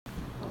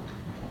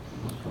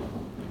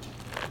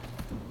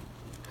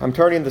I'm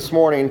turning this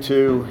morning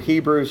to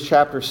Hebrews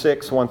chapter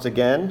 6 once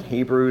again,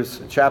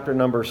 Hebrews chapter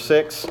number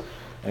 6,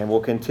 and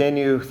we'll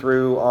continue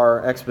through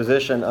our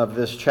exposition of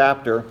this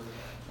chapter.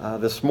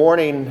 This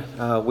morning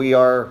we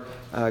are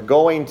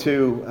going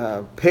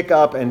to pick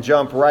up and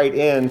jump right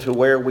into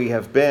where we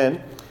have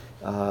been.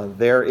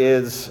 There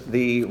is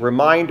the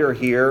reminder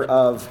here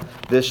of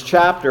this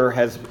chapter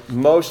has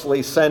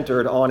mostly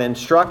centered on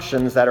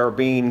instructions that are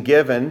being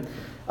given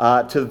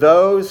to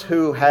those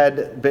who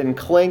had been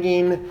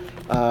clinging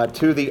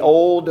to the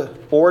old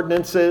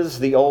ordinances,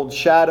 the old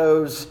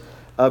shadows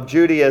of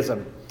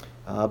Judaism.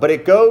 But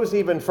it goes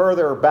even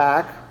further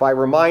back by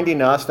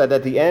reminding us that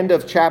at the end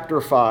of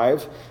chapter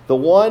 5, the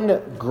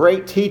one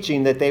great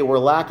teaching that they were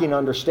lacking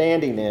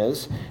understanding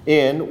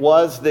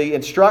was the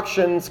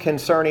instructions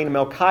concerning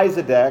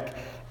Melchizedek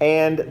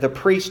and the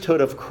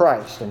priesthood of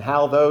Christ and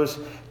how those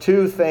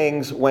two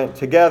things went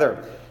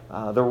together.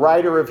 The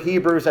writer of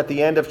Hebrews at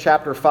the end of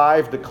chapter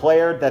 5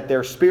 declared that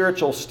their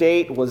spiritual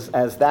state was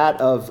as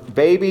that of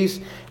babies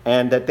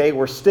and that they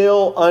were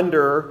still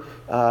under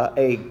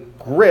a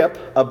grip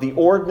of the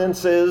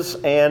ordinances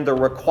and the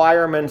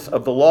requirements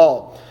of the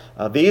law.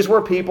 These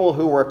were people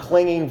who were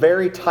clinging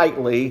very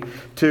tightly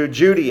to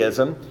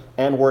Judaism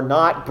and were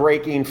not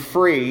breaking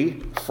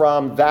free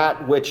from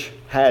that which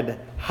had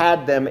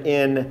them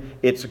in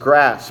its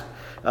grasp.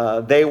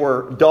 They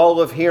were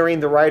dull of hearing,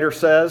 the writer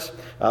says,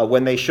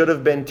 when they should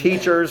have been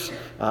teachers.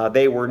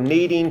 They were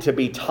needing to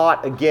be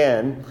taught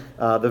again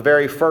the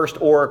very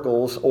first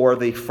oracles or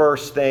the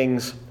first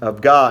things of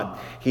God.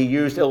 He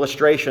used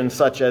illustrations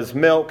such as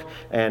milk,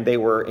 and they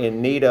were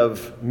in need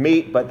of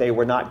meat, but they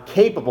were not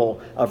capable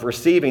of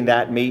receiving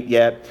that meat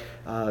yet.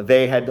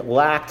 They had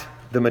lacked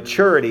the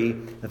maturity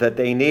that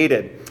they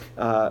needed.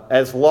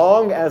 As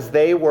long as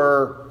they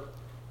were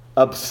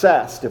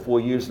obsessed, if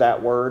we'll use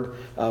that word,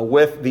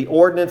 with the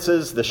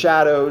ordinances, the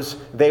shadows,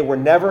 they were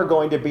never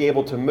going to be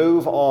able to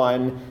move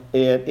on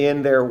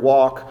in their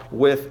walk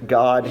with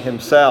God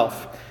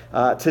Himself.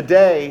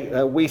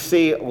 Today, we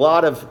see a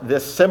lot of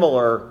this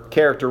similar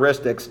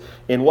characteristics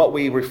in what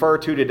we refer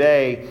to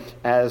today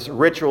as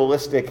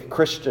ritualistic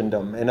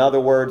Christendom. In other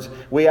words,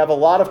 we have a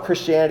lot of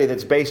Christianity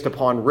that's based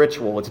upon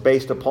ritual. It's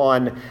based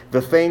upon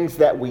the things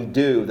that we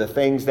do, the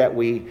things that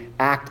we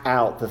act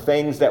out, the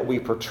things that we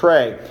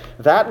portray.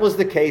 That was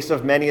the case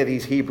of many of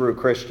these Hebrew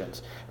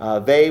Christians.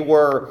 They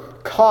were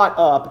caught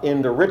up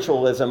in the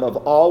ritualism of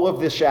all of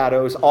the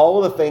shadows,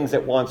 all of the things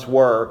that once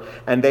were,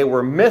 and they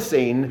were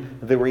missing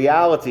the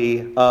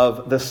reality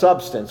of the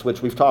substance,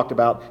 which we've talked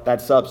about.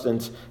 That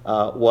substance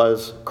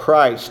was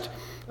Christ.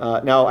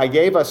 Now, I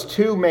gave us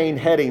two main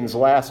headings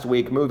last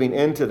week moving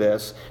into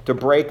this to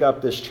break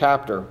up this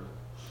chapter.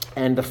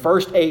 And the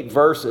first 8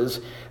 verses,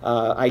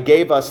 I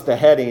gave us the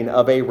heading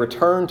of a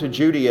return to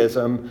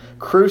Judaism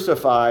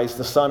crucifies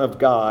the Son of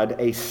God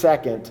a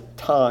second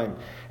time.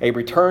 A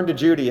return to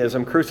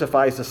Judaism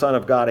crucifies the Son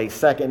of God a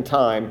second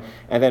time.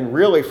 And then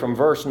really from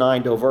verse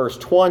 9 to verse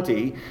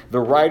 20,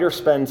 the writer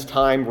spends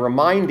time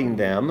reminding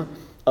them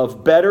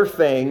of better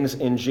things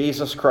in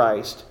Jesus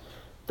Christ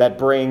that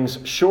brings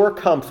sure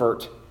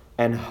comfort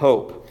and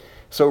hope.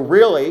 So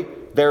really,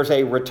 there's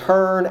a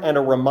return and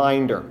a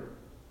reminder.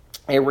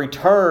 A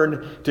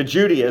return to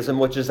Judaism,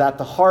 which is at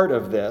the heart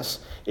of this,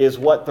 is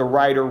what the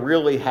writer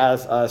really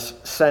has us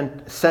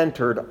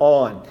centered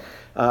on.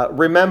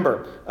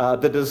 Remember,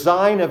 the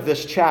design of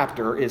this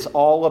chapter is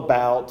all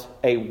about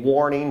a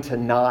warning to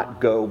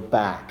not go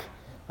back.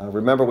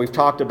 Remember, we've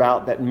talked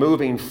about that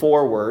moving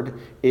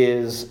forward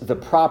is the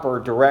proper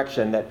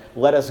direction, that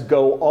let us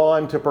go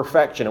on to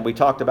perfection. And we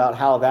talked about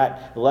how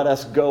that let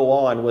us go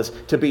on was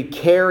to be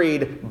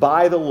carried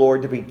by the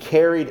Lord, to be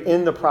carried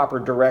in the proper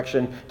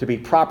direction, to be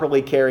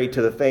properly carried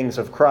to the things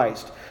of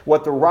Christ.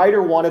 What the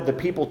writer wanted the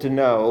people to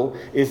know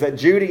is that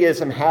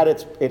Judaism had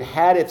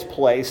its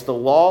place, the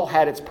law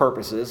had its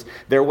purposes,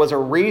 there was a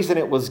reason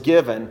it was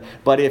given,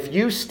 but if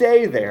you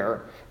stay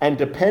there and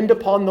depend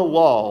upon the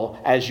law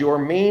as your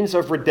means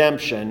of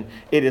redemption,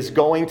 it is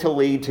going to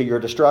lead to your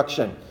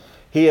destruction.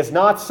 He is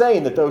not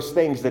saying that those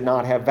things did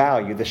not have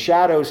value. The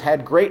shadows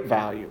had great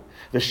value.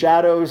 The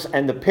shadows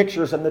and the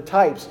pictures and the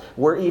types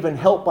were even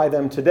helped by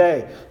them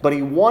today. But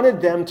he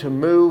wanted them to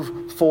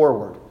move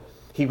forward.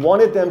 He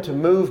wanted them to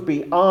move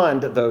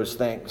beyond those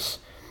things.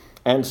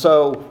 And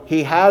so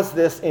he has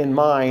this in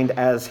mind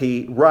as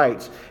he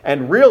writes.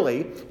 And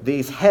really,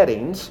 these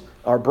headings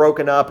are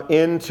broken up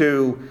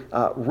into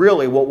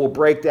really what will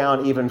break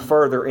down even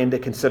further into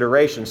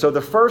consideration. So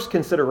the first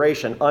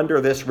consideration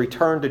under this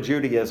return to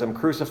Judaism,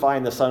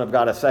 crucifying the Son of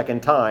God a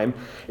second time,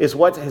 is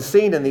what is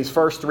seen in these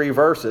first 3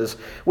 verses,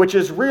 which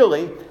is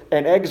really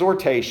an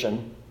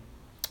exhortation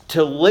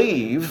to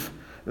leave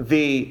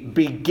the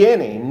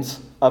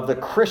beginnings of the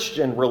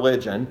Christian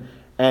religion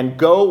and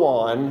go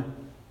on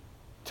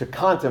to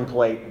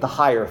contemplate the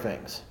higher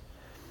things.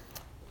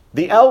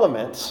 The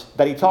elements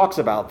that he talks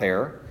about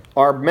there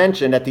are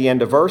mentioned at the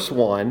end of verse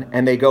 1,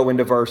 and they go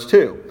into verse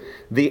 2.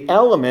 The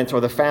elements are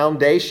the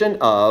foundation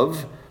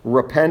of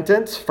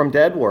repentance from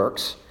dead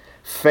works,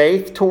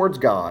 faith towards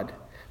God,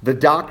 the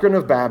doctrine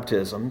of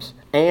baptisms,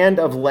 and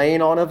of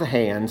laying on of the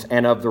hands,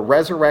 and of the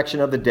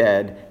resurrection of the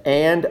dead,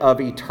 and of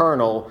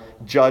eternal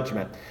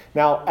judgment.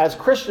 Now, as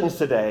Christians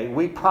today,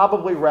 we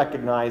probably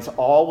recognize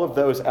all of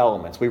those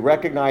elements. We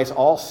recognize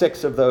all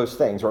 6 of those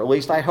things, or at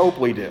least I hope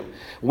we do.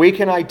 We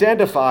can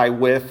identify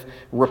with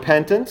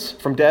repentance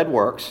from dead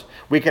works.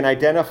 We can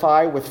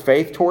identify with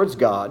faith towards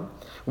God.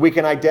 We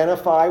can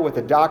identify with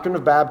the doctrine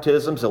of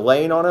baptisms, the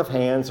laying on of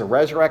hands, the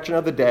resurrection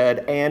of the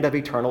dead, and of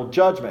eternal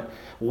judgment.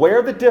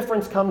 Where the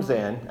difference comes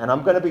in, and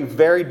I'm going to be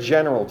very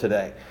general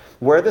today,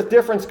 where the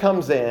difference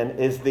comes in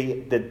is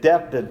the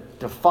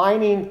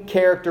defining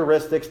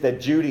characteristics that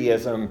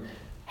Judaism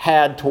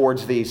had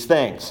towards these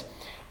things.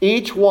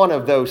 Each one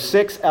of those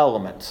 6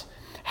 elements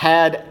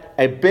had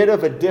a bit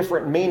of a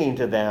different meaning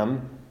to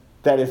them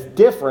that is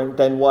different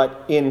than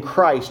what in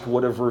Christ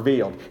would have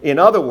revealed. In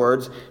other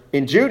words,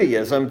 in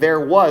Judaism,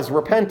 there was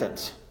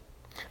repentance.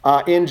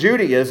 In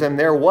Judaism,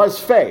 there was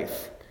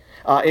faith.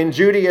 In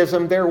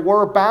Judaism, there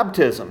were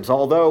baptisms,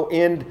 although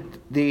in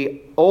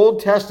the Old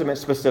Testament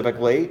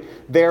specifically,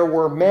 there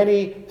were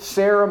many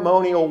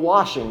ceremonial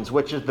washings,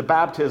 which is the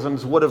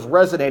baptisms would have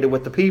resonated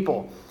with the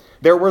people.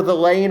 There were the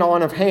laying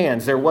on of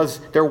hands. There was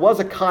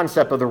a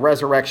concept of the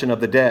resurrection of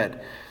the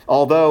dead.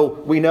 Although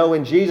we know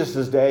in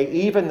Jesus' day,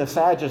 even the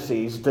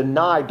Sadducees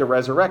denied the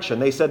resurrection.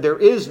 They said there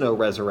is no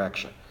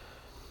resurrection.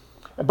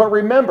 But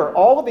remember,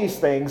 all of these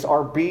things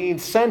are being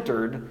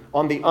centered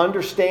on the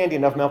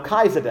understanding of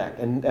Melchizedek.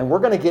 And we're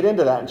going to get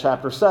into that in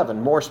chapter 7,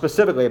 more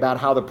specifically about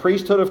how the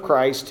priesthood of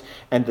Christ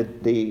and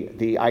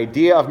the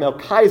idea of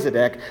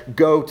Melchizedek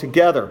go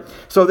together.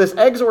 So this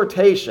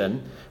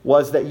exhortation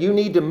was that you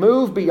need to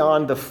move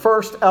beyond the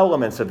first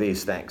elements of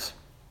these things.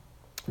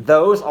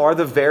 Those are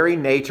the very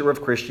nature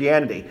of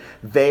Christianity.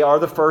 They are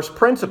the first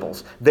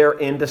principles. They're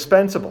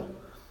indispensable.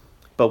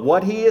 But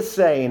what he is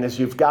saying is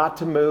you've got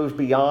to move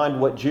beyond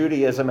what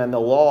Judaism and the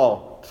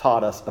law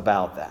taught us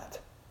about that.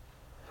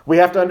 We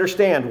have to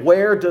understand,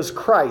 where does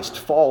Christ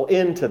fall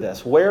into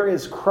this? Where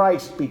is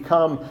Christ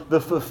become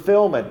the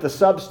fulfillment, the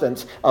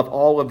substance of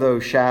all of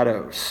those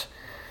shadows?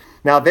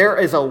 Now, there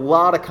is a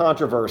lot of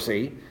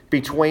controversy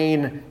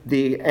between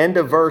the end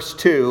of verse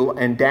 2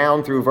 and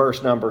down through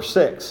verse number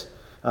 6.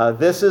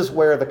 This is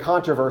where the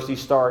controversy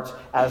starts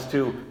as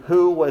to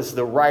who was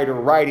the writer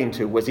writing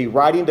to. Was he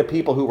writing to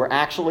people who were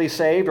actually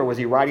saved, or was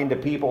he writing to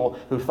people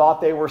who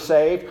thought they were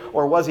saved,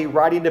 or was he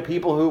writing to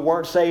people who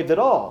weren't saved at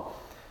all?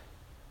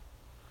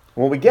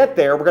 When we get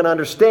there, we're going to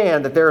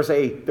understand that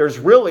there's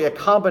really a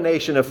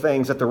combination of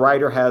things that the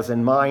writer has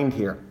in mind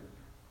here.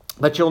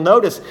 But you'll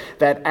notice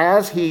that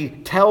as he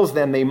tells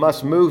them they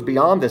must move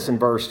beyond this in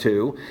verse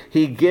 2,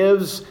 he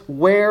gives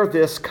where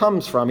this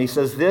comes from. He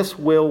says, "This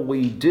will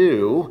we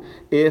do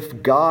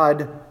if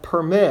God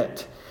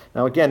permit."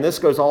 Now again, this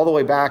goes all the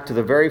way back to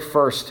the very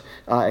first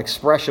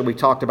expression we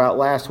talked about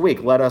last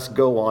week. Let us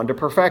go on to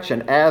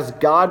perfection. As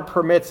God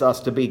permits us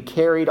to be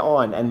carried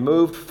on and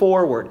moved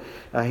forward.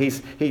 He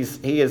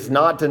is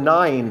not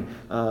denying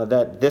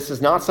that this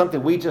is not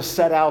something we just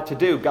set out to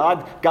do.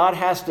 God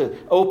has to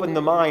open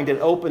the mind and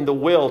open the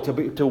will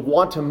to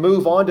want to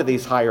move on to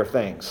these higher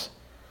things.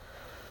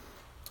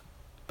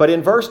 But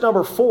in verse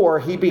number 4,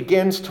 he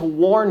begins to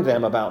warn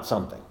them about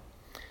something.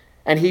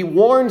 And he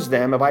warns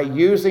them by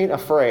using a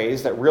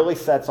phrase that really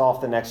sets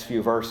off the next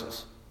few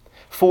verses.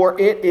 For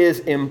it is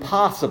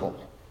impossible.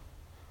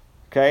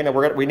 Okay, now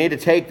we need to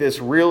take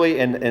this really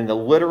in the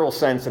literal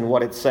sense in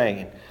what it's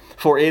saying.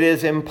 For it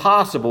is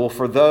impossible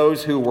for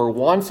those who were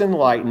once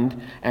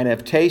enlightened and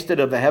have tasted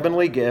of the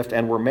heavenly gift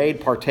and were made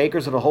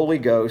partakers of the Holy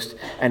Ghost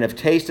and have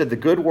tasted the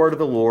good word of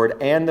the Lord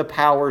and the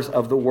powers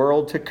of the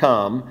world to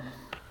come,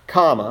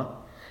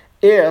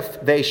 if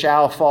they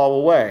shall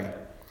fall away,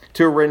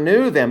 to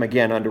renew them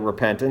again unto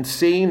repentance,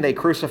 seeing they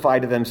crucify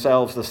to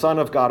themselves the Son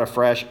of God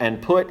afresh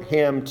and put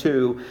him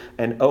to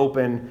an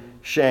open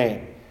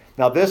shame.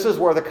 Now this is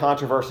where the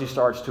controversy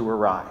starts to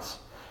arise.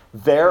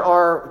 There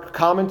are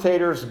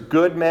commentators,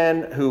 good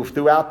men, who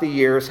throughout the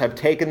years have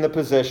taken the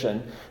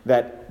position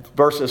that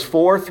verses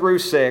 4 through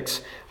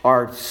 6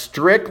 are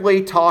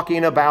strictly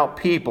talking about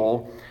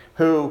people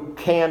who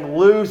can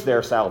lose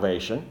their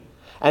salvation.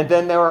 And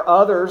then there are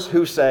others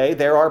who say,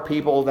 there are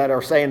people that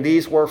are saying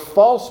these were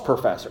false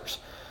professors.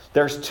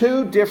 There's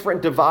 2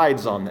 different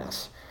divides on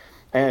this.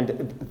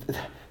 And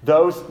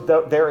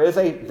there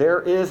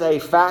is a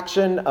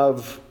faction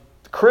of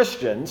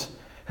Christians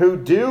who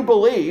do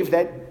believe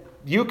that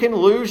you can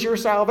lose your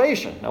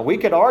salvation. Now, we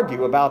could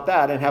argue about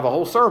that and have a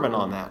whole sermon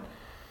on that.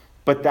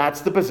 But that's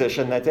the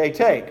position that they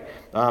take.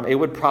 It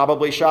would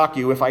probably shock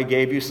you if I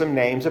gave you some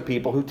names of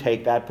people who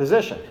take that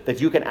position,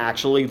 that you can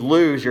actually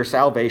lose your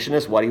salvation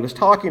is what he was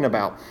talking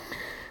about.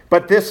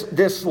 But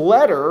this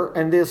letter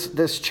and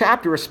this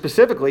chapter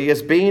specifically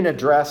is being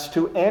addressed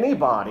to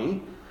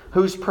anybody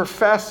who's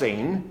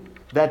professing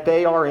that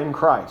they are in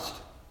Christ.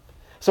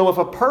 So if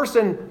a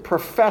person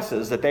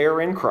professes that they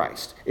are in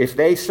Christ, if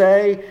they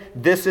say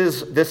this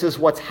is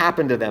what's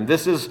happened to them,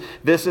 this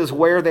is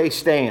where they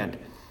stand,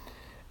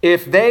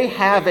 if they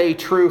have a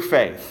true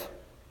faith,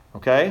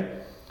 okay,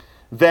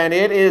 then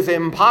it is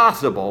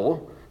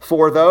impossible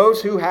for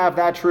those who have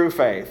that true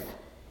faith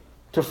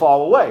to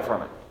fall away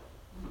from it.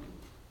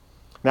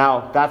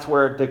 Now, that's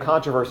where the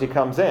controversy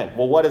comes in.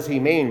 Well, what does he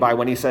mean by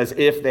when he says,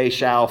 if they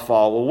shall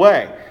fall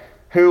away?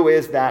 Who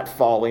is that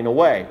falling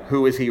away?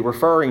 Who is he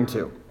referring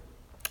to?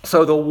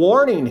 So the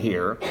warning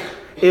here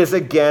is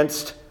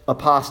against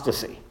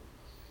apostasy.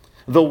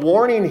 The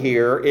warning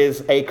here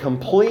is a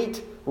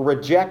complete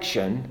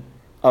rejection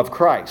of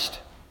Christ.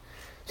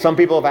 Some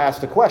people have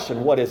asked the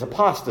question, what is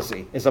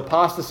apostasy? Is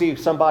apostasy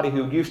somebody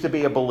who used to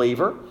be a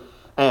believer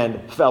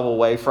and fell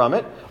away from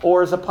it?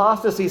 Or is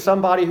apostasy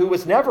somebody who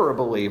was never a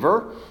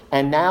believer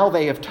and now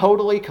they have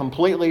totally,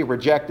 completely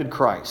rejected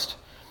Christ?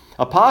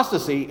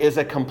 Apostasy is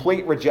a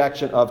complete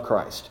rejection of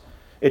Christ.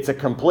 It's a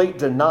complete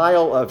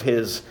denial of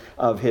his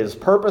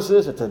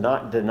purposes. It's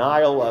a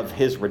denial of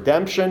his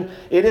redemption.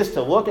 It is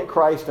to look at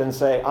Christ and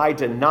say, I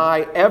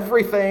deny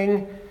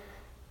everything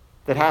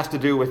that has to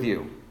do with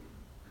you.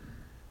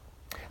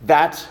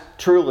 That's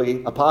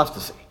truly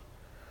apostasy.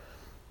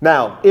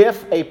 Now,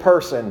 if a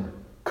person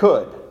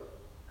could,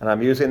 and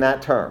I'm using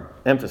that term,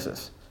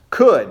 emphasis,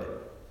 could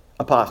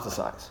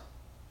apostatize,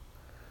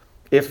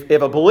 if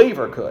a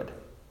believer could,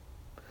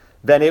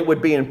 then it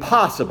would be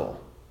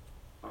impossible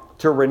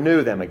to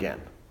renew them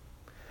again.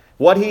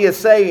 What he is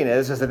saying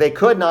is that they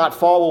could not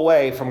fall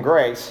away from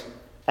grace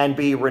and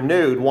be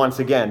renewed once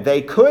again.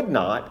 They could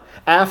not,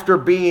 after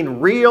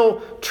being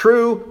real,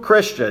 true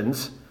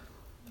Christians,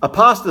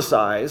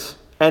 apostatize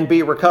and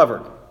be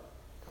recovered.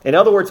 In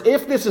other words,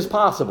 if this is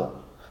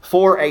possible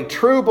for a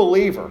true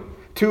believer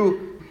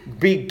to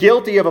be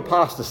guilty of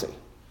apostasy,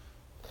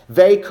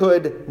 they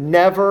could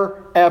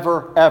never,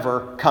 ever,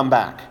 ever come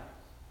back.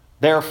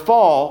 Their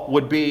fall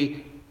would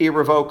be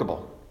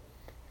irrevocable.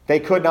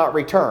 They could not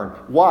return.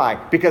 Why?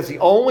 Because the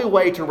only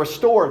way to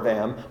restore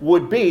them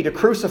would be to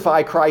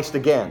crucify Christ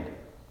again.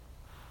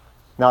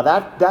 Now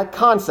that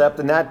concept,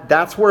 and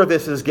that's where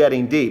this is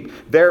getting deep.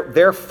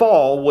 Their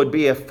fall would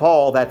be a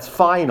fall that's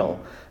final,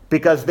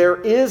 because there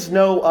is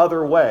no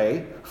other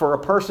way for a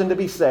person to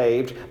be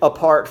saved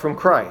apart from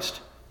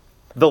Christ.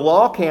 The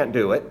law can't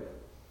do it.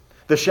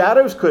 The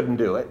shadows couldn't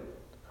do it.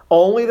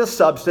 Only the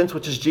substance,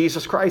 which is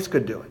Jesus Christ,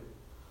 could do it.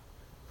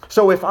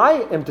 So if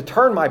I am to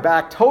turn my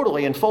back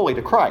totally and fully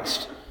to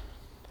Christ,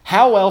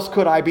 how else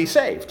could I be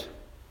saved?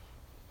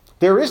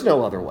 There is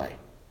no other way.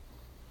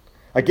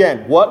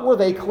 Again, what were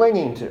they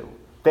clinging to?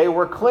 They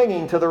were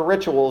clinging to the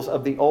rituals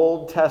of the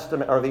Old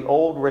Testament, or the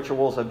old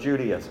rituals of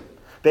Judaism.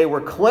 They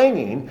were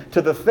clinging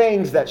to the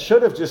things that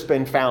should have just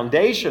been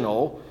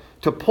foundational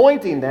to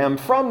pointing them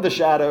from the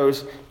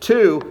shadows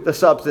to the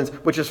substance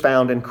which is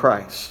found in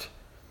Christ.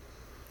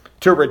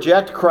 To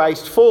reject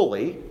Christ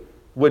fully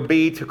would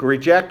be to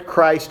reject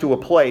Christ to a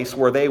place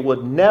where they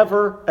would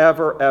never,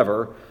 ever,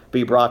 ever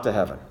be brought to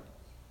heaven.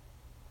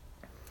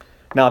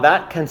 Now,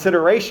 that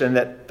consideration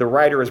that the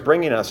writer is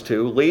bringing us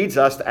to leads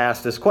us to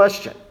ask this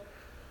question.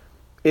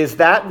 Is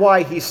that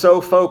why he's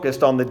so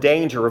focused on the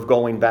danger of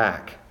going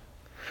back?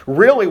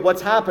 Really,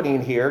 what's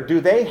happening here, do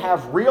they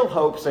have real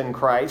hopes in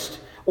Christ,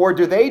 or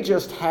do they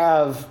just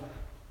have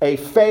a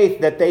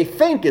faith that they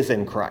think is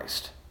in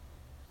Christ?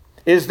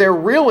 Is there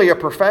really a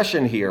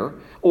profession here,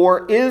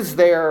 or is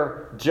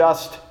there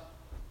just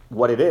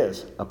what it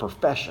is, a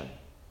profession?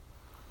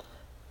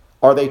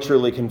 Are they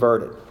truly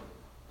converted?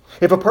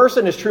 If a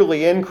person is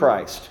truly in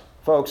Christ,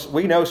 folks,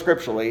 we know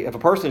scripturally, if a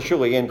person is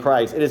truly in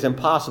Christ, it is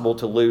impossible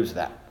to lose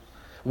that.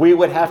 We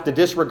would have to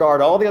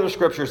disregard all the other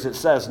scriptures that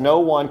says no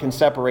one can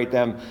separate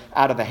them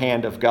out of the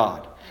hand of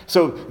God.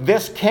 So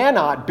this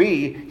cannot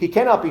be, he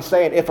cannot be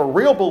saying if a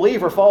real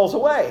believer falls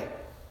away.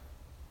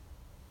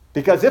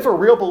 Because if a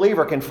real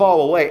believer can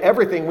fall away,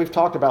 everything we've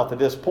talked about to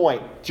this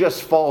point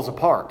just falls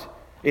apart.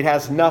 It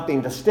has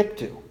nothing to stick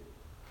to.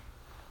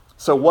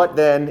 So what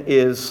then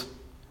is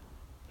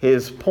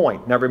his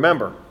point? Now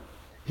remember,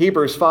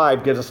 Hebrews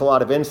 5 gives us a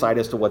lot of insight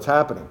as to what's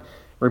happening.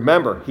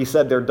 Remember, he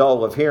said they're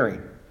dull of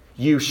hearing.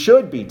 You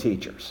should be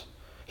teachers.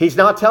 He's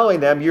not telling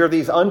them you're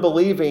these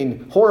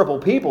unbelieving, horrible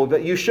people,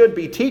 but you should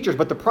be teachers.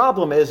 But the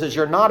problem is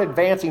you're not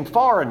advancing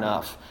far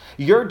enough.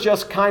 You're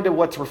just kind of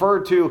what's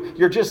referred to,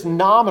 you're just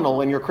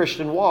nominal in your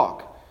Christian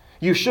walk.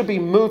 You should be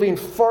moving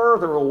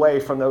further away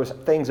from those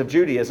things of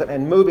Judaism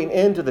and moving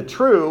into the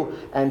true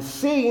and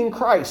seeing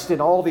Christ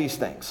in all these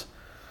things.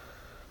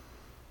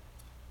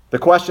 The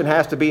question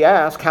has to be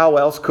asked, how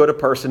else could a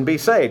person be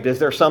saved? Is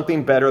there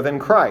something better than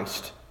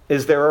Christ?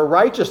 Is there a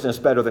righteousness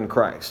better than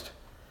Christ?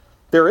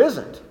 There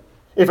isn't.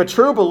 If a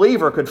true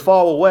believer could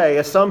fall away,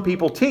 as some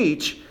people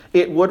teach,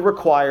 it would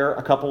require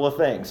a couple of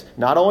things.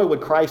 Not only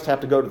would Christ have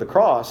to go to the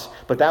cross,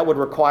 but that would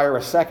require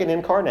a second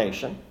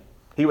incarnation.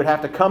 He would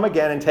have to come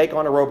again and take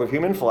on a robe of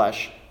human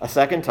flesh a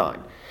second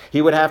time.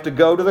 He would have to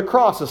go to the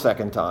cross a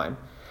second time.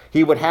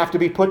 He would have to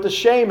be put to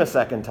shame a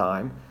second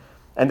time.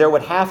 And there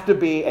would have to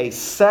be a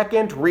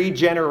second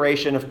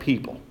regeneration of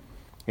people.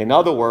 In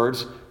other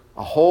words,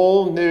 a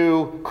whole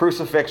new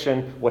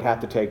crucifixion would have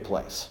to take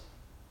place.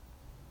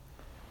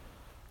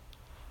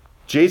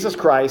 Jesus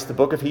Christ, the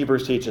book of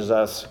Hebrews teaches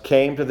us,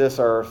 came to this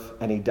earth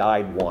and he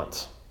died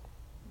once.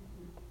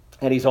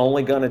 And he's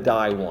only going to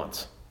die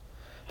once.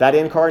 That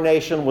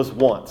incarnation was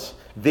once.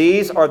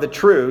 These are the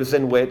truths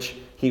in which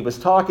he was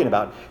talking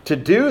about. To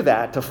do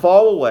that, to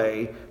fall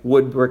away,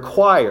 would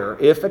require,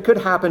 if it could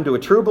happen to a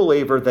true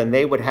believer, then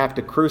they would have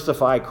to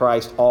crucify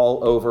Christ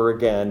all over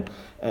again.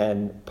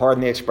 And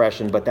pardon the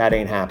expression, but that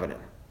ain't happening.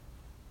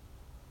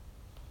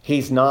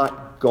 He's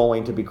not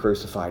going to be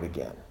crucified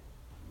again.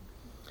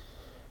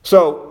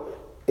 So,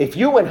 if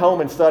you went home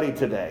and studied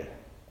today,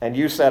 and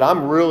you said,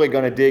 I'm really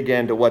going to dig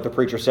into what the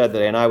preacher said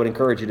today, and I would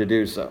encourage you to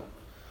do so.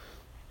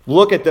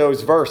 Look at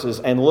those verses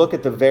and look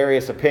at the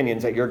various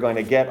opinions that you're going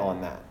to get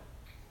on that.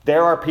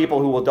 There are people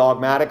who will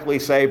dogmatically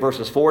say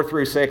verses 4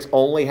 through 6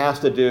 only has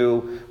to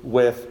do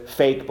with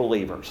fake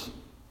believers.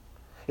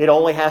 It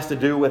only has to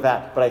do with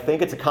that. But I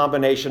think it's a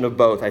combination of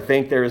both. I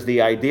think there is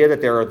the idea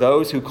that there are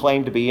those who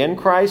claim to be in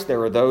Christ.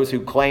 There are those who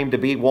claim to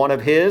be one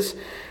of his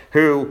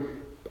who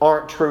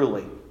aren't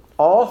truly.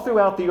 All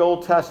throughout the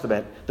Old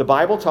Testament, the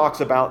Bible talks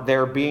about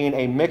there being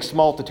a mixed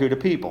multitude of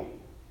people.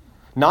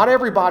 Not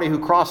everybody who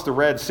crossed the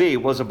Red Sea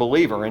was a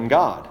believer in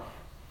God.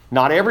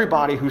 Not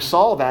everybody who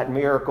saw that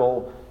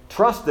miracle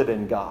trusted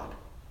in God.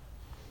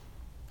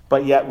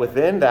 But yet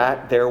within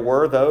that, there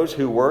were those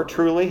who were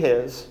truly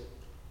his,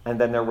 and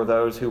then there were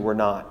those who were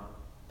not.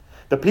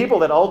 The people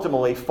that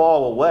ultimately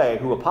fall away,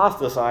 who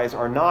apostatize,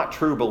 are not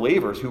true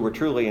believers who were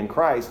truly in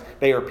Christ.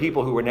 They are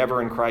people who were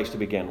never in Christ to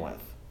begin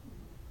with.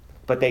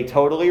 But they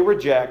totally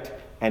reject,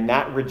 and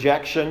that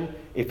rejection,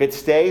 if it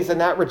stays in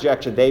that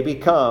rejection, they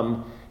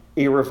become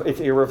it's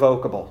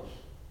irrevocable.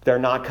 They're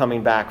not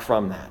coming back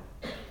from that.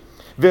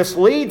 This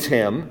leads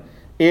him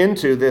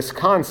into this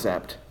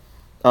concept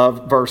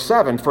of verse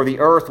 7, for the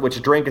earth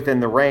which drinketh in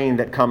the rain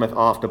that cometh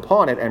oft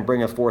upon it, and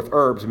bringeth forth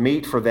herbs,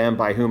 meat for them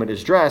by whom it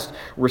is dressed,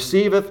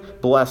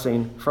 receiveth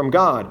blessing from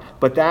God.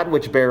 But that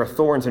which beareth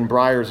thorns and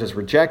briars is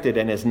rejected,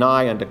 and is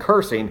nigh unto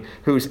cursing,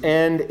 whose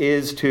end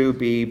is to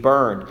be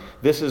burned.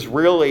 This is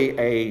really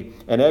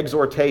an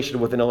exhortation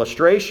with an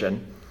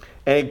illustration,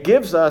 and it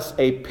gives us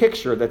a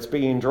picture that's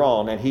being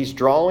drawn, and he's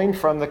drawing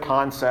from the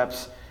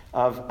concepts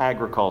of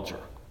agriculture.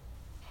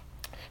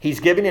 He's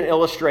giving an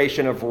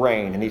illustration of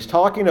rain, and he's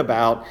talking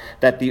about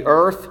that the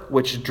earth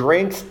which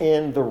drinks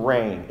in the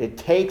rain, it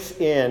takes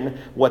in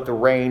what the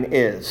rain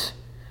is.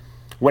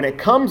 When it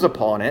comes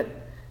upon it,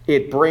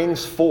 it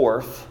brings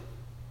forth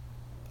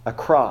a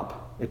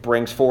crop. It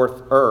brings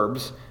forth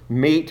herbs,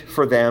 meat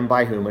for them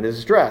by whom it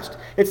is dressed.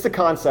 It's the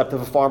concept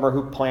of a farmer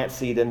who plants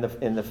seed in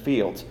the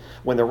fields.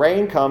 When the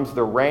rain comes,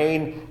 the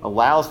rain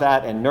allows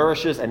that and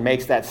nourishes and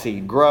makes that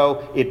seed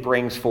grow. It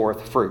brings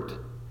forth fruit.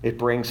 It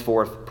brings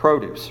forth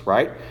produce,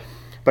 right?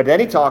 But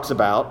then he talks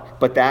about,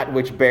 but that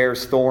which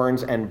bears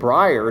thorns and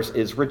briars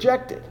is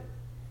rejected.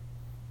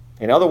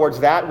 In other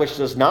words, that which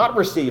does not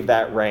receive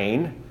that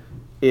rain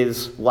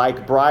is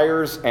like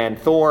briars and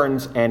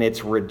thorns, and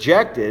it's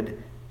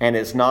rejected and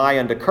is nigh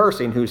unto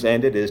cursing, whose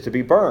end it is to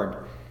be burned.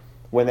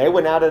 When they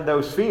went out in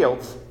those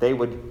fields, they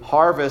would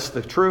harvest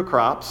the true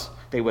crops,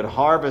 they would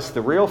harvest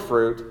the real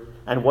fruit,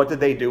 and what did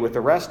they do with the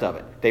rest of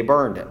it? They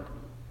burned it.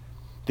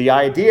 The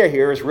idea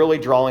here is really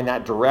drawing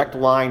that direct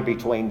line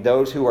between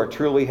those who are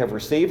truly have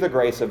received the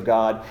grace of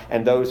God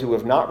and those who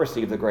have not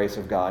received the grace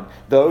of God.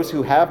 Those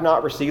who have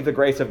not received the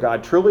grace of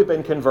God, truly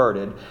been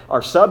converted,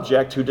 are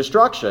subject to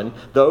destruction.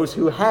 Those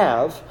who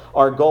have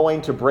are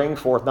going to bring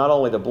forth not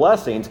only the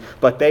blessings,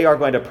 but they are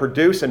going to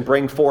produce and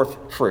bring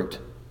forth fruit.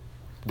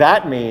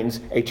 That means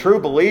a true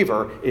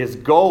believer is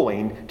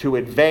going to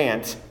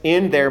advance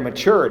in their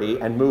maturity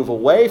and move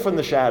away from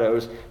the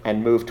shadows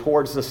and move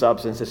towards the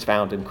substance that's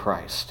found in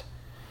Christ.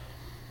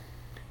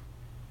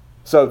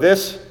 So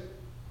this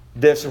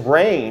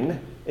rain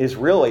is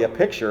really a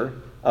picture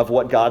of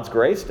what God's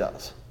grace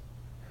does.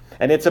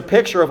 And it's a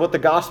picture of what the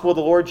gospel of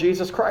the Lord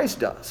Jesus Christ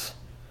does.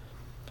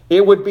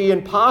 It would be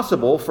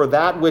impossible for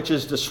that which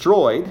is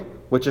destroyed,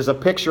 which is a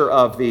picture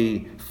of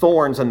the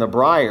thorns and the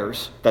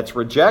briars that's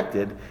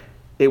rejected,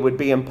 it would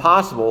be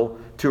impossible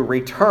to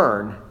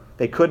return.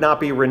 They could not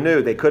be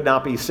renewed. They could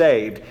not be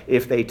saved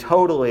if they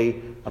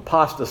totally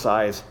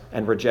apostatize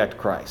and reject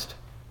Christ.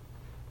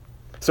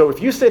 So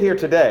if you sit here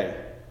today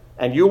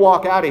and you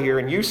walk out of here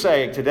and you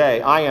say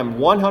today, I am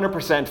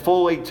 100%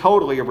 fully,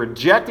 totally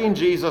rejecting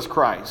Jesus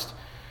Christ,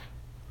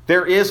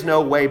 there is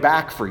no way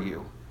back for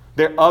you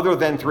other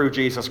than through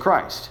Jesus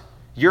Christ.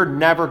 You're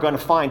never going to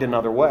find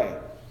another way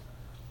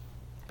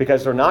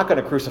because they're not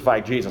going to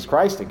crucify Jesus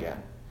Christ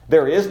again.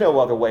 There is no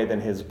other way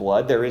than his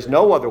blood. There is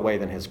no other way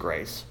than his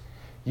grace.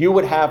 You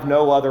would have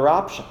no other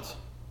options.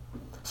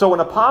 So an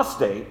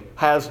apostate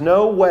has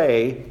no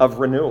way of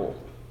renewal.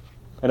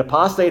 An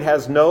apostate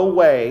has no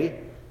way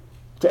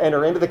to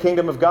enter into the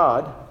kingdom of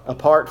God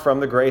apart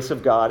from the grace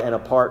of God and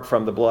apart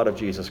from the blood of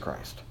Jesus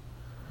Christ.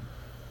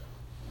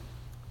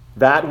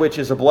 That which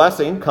is a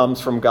blessing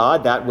comes from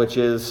God. That which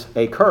is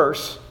a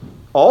curse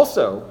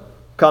also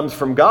comes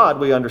from God.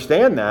 We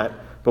understand that,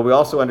 but we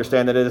also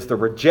understand that it is the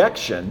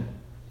rejection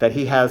that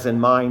he has in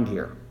mind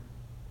here.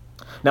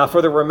 Now,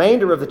 for the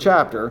remainder of the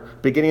chapter,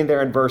 beginning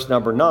there in verse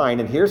number 9,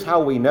 and here's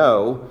how we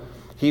know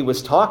he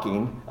was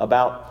talking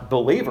about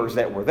believers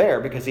that were there,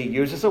 because he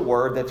uses a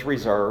word that's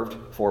reserved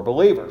for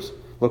believers.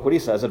 Look what he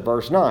says at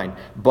verse 9.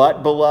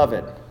 But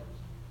beloved,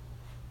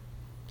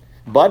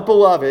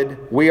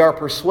 we are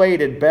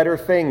persuaded better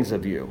things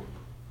of you,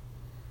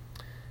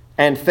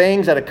 and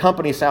things that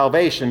accompany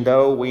salvation,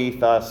 though we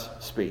thus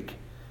speak.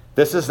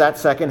 This is that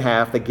second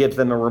half that gives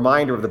them a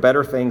reminder of the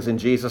better things in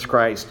Jesus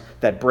Christ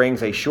that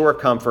brings a sure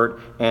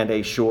comfort and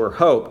a sure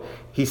hope.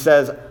 He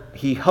says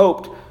he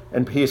hoped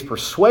and he is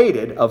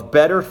persuaded of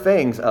better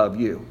things of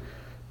you.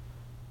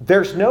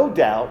 There's no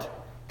doubt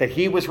that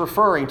he was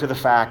referring to the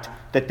fact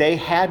that they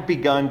had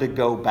begun to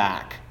go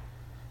back.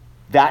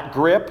 That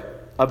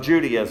grip of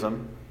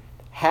Judaism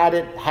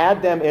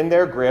had them in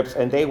their grips,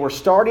 and they were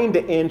starting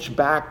to inch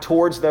back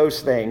towards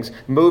those things,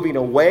 moving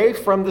away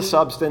from the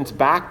substance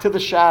back to the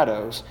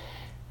shadows.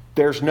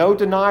 There's no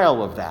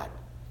denial of that.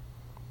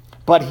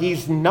 But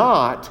he's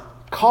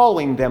not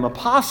calling them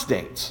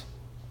apostates.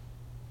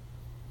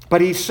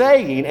 But he's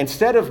saying,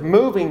 instead of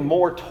moving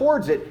more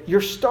towards it, you're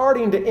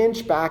starting to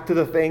inch back to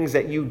the things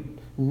that you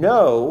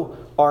know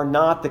are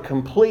not the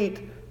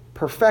complete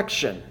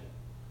perfection.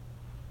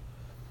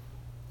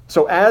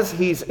 So as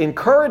he's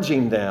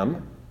encouraging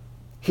them,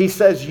 he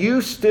says,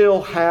 you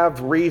still have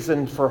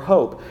reason for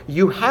hope.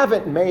 You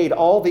haven't made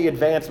all the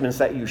advancements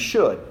that you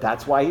should.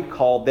 That's why he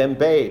called them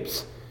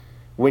babes,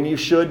 when you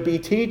should be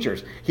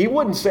teachers. He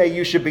wouldn't say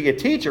you should be a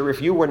teacher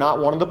if you were not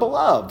one of the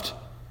beloved.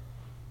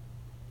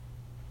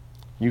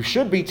 You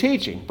should be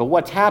teaching, but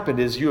what's happened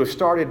is you have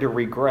started to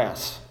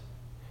regress.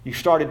 You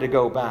started to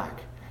go back.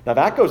 Now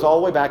that goes all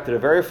the way back to the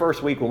very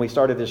first week when we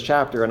started this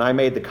chapter, and I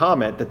made the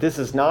comment that this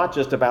is not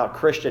just about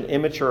Christian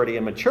immaturity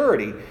and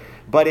maturity,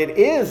 but it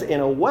is, in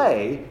a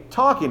way,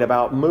 talking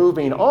about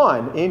moving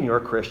on in your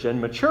Christian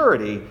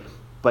maturity,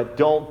 but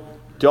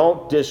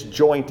don't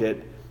disjoint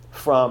it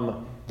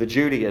from the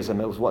Judaism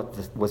that was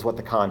what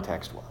the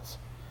context was.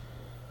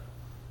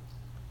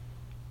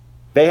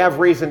 They have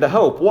reason to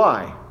hope.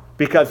 Why?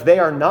 Because they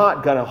are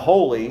not going to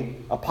wholly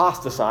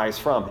apostatize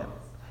from him.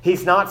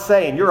 He's not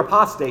saying, you're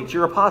apostates,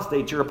 you're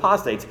apostates, you're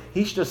apostates.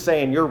 He's just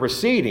saying you're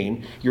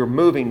receding, you're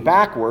moving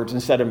backwards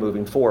instead of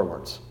moving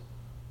forwards.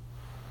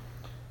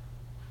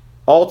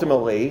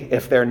 Ultimately,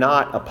 if they're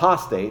not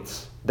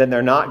apostates, then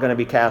they're not going to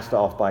be cast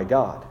off by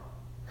God.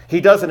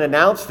 He doesn't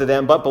announce to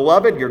them, but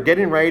beloved, you're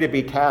getting ready to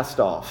be cast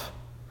off.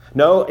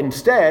 No,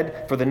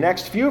 instead, for the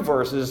next few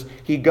verses,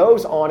 he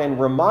goes on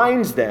and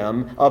reminds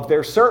them of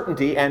their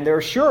certainty and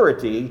their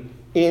surety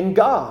in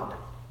God.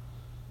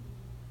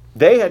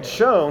 They had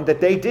shown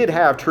that they did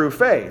have true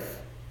faith.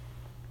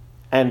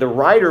 And the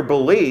writer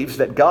believes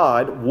that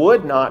God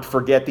would not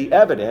forget the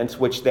evidence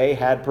which they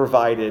had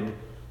provided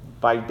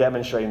by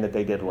demonstrating that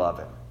they did love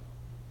him.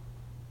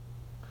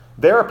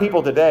 There are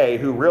people today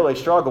who really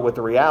struggle with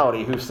the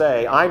reality, who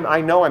say,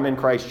 I know I'm in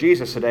Christ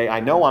Jesus today. I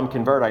know I'm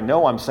converted. I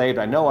know I'm saved.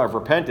 I know I've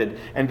repented.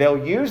 And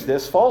they'll use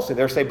this falsely.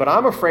 They'll say, but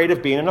I'm afraid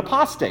of being an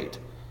apostate.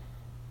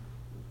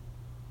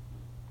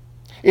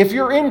 If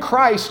you're in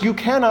Christ, you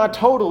cannot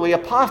totally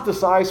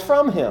apostatize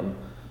from him.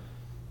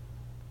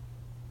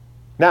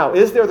 Now,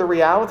 is there the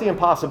reality and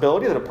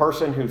possibility that a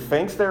person who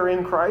thinks they're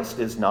in Christ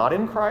is not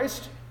in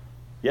Christ?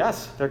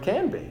 Yes, there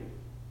can be.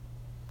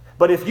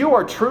 But if you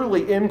are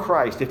truly in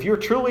Christ, if you're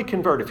truly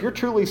converted, if you're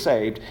truly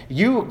saved,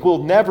 you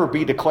will never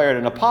be declared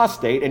an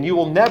apostate, and you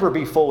will never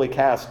be fully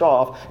cast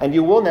off, and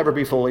you will never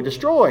be fully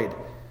destroyed.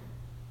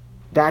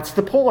 That's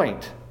the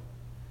point.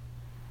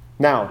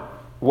 Now,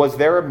 was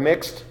there a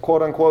mixed,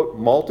 quote-unquote,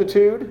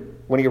 multitude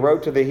when he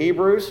wrote to the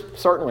Hebrews?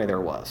 Certainly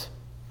there was.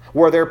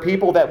 Were there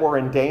people that were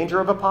in danger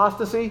of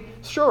apostasy?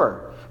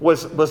 Sure.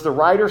 Was the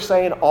writer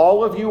saying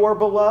all of you are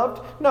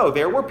beloved? No,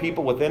 there were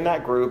people within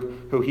that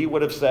group who he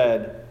would have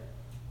said,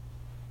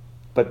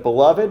 but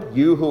beloved,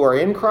 you who are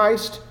in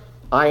Christ,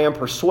 I am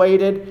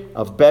persuaded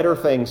of better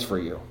things for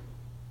you.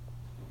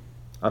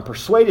 I'm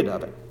persuaded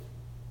of it.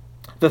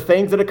 The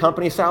things that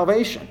accompany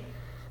salvation.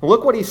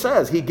 Look what he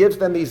says. He gives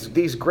them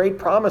these great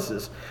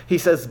promises. He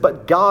says,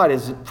 but God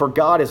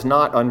is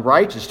not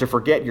unrighteous to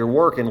forget your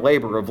work and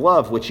labor of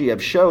love, which ye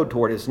have showed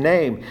toward his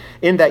name,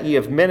 in that ye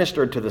have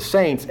ministered to the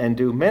saints and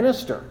do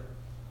minister.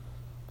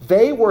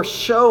 They were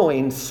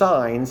showing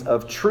signs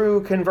of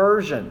true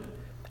conversion.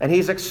 And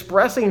he's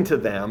expressing to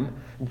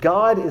them,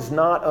 God is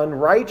not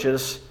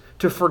unrighteous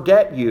to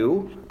forget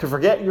you, to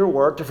forget your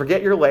work, to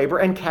forget your labor,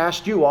 and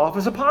cast you off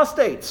as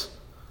apostates.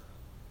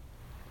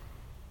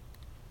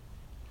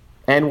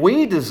 And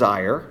we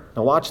desire,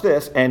 now watch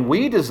this, and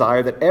we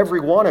desire that every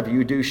one of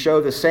you do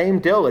show the same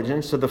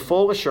diligence to the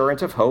full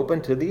assurance of hope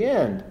unto the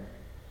end.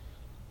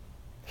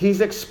 He's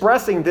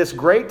expressing this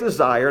great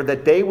desire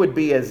that they would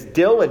be as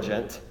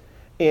diligent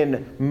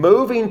in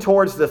moving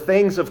towards the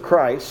things of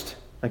Christ,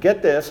 now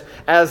get this,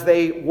 as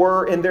they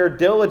were in their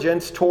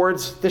diligence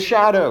towards the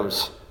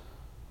shadows.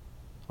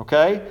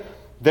 Okay?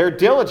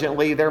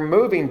 They're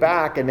moving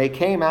back, and they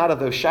came out of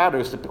those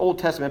shadows, the Old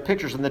Testament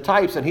pictures and the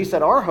types, and he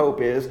said our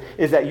hope is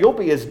that you'll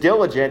be as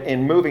diligent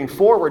in moving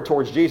forward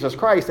towards Jesus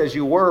Christ as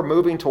you were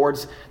moving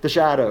towards the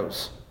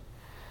shadows.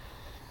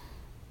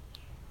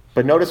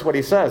 But notice what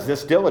he says,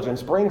 this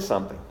diligence brings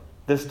something.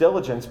 This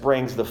diligence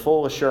brings the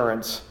full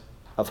assurance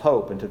of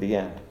hope into the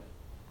end.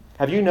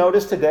 Have you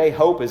noticed today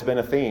hope has been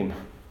a theme?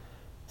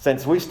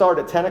 Since we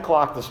started at 10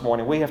 o'clock this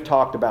morning, we have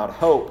talked about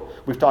hope.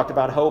 We've talked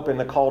about hope in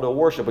the call to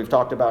worship. We've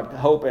talked about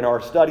hope in our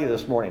study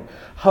this morning.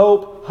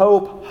 Hope,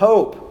 hope,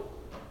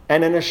 hope,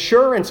 and an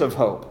assurance of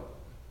hope.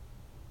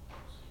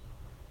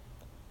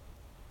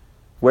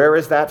 Where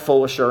is that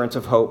full assurance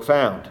of hope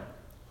found?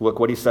 Look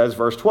what he says,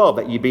 verse 12,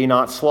 that ye be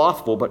not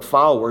slothful, but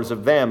followers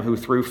of them who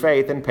through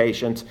faith and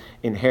patience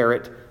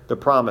inherit the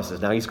promises.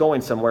 Now he's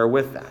going somewhere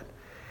with that.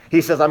 He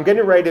says, I'm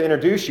getting ready to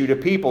introduce you to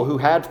people who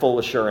had full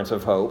assurance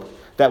of hope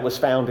that was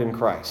found in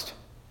Christ.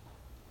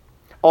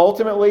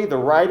 Ultimately, the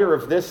writer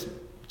of this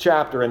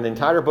chapter and the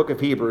entire book of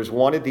Hebrews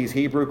wanted these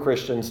Hebrew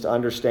Christians to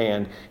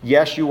understand,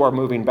 yes, you are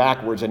moving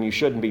backwards and you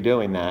shouldn't be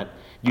doing that.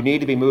 You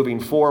need to be moving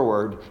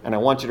forward, and I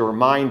want you to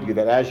remind you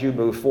that as you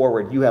move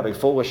forward, you have a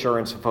full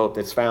assurance of hope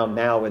that's found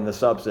now in the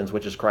substance,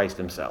 which is Christ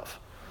himself.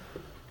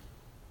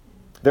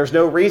 There's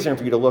no reason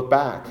for you to look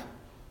back.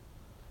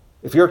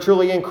 If you're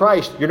truly in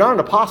Christ, you're not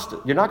an apostate.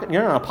 You're not an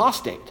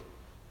apostate.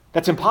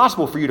 That's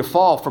impossible for you to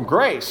fall from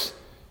grace.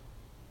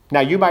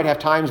 Now, you might have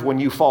times when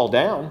you fall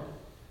down.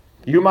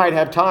 You might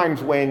have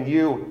times when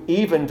you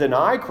even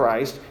deny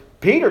Christ.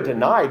 Peter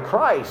denied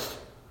Christ,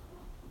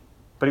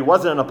 but he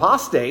wasn't an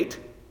apostate.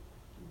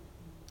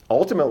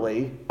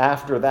 Ultimately,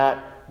 after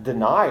that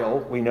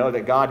denial, we know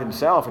that God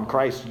himself and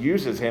Christ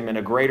uses him in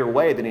a greater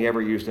way than he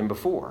ever used him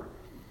before.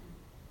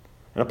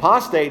 An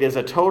apostate is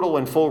a total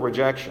and full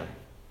rejection.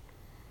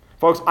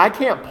 Folks, I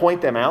can't point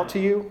them out to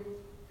you,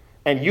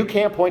 and you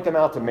can't point them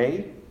out to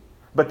me,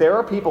 but there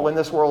are people in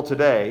this world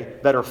today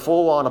that are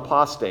full-on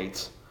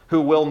apostates who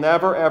will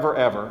never, ever,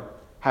 ever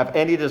have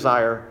any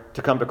desire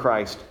to come to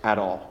Christ at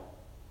all.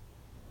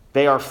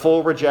 They are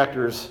full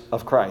rejectors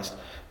of Christ.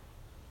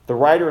 The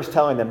writer is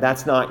telling them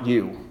that's not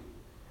you,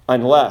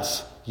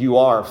 unless you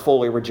are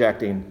fully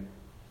rejecting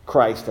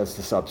Christ as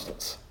the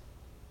substance.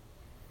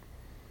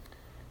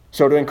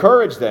 So to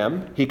encourage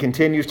them, he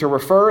continues to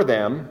refer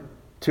them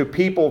to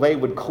people they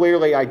would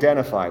clearly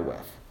identify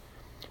with.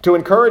 To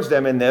encourage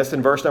them in this,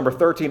 in verse number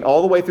 13,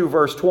 all the way through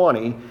verse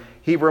 20,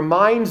 he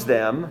reminds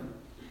them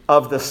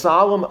of the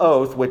solemn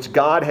oath which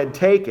God had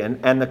taken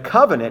and the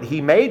covenant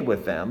he made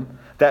with them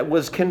that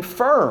was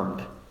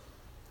confirmed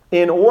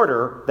in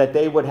order that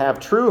they would have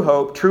true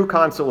hope, true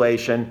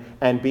consolation,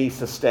 and be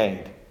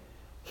sustained.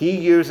 He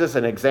uses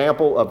an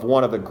example of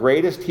one of the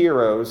greatest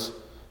heroes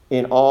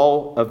in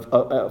all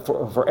of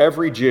for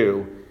every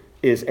Jew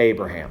is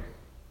Abraham.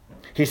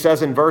 He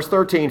says in verse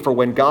 13, for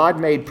when God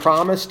made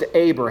promise to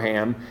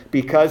Abraham,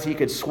 because he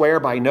could swear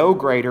by no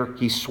greater,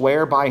 he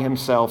sware by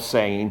himself,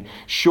 saying,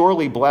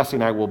 surely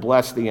blessing I will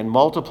bless thee, and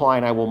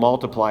multiplying I will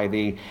multiply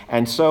thee.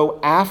 And so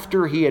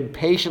after he had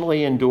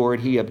patiently endured,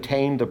 he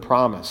obtained the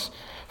promise.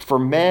 For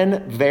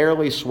men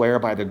verily swear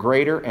by the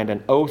greater, and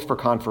an oath for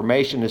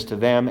confirmation is to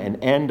them an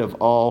end of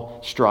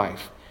all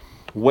strife.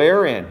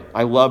 Wherein,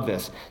 I love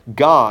this,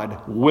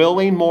 God,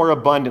 willing more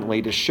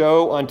abundantly to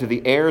show unto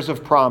the heirs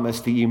of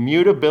promise the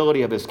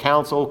immutability of his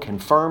counsel,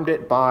 confirmed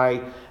it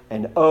by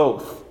an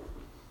oath.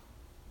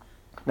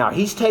 Now,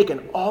 he's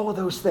taken all of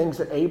those things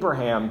that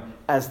Abraham,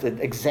 as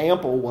the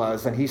example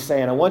was, and he's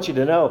saying, I want you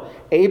to know,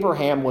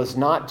 Abraham was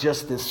not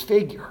just this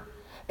figure.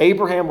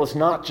 Abraham was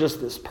not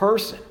just this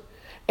person.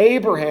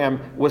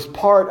 Abraham was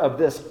part of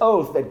this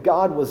oath that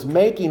God was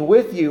making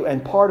with you,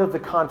 and part of the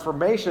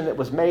confirmation that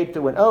was made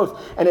through an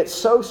oath. And it's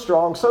so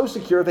strong, so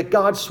secure that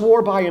God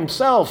swore by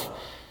himself.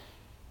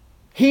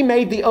 He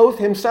made the oath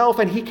himself,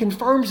 and he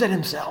confirms it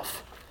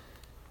himself.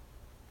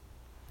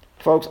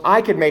 Folks,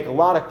 I could make a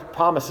lot of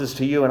promises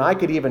to you, and I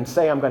could even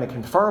say I'm going to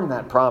confirm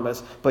that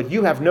promise, but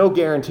you have no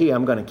guarantee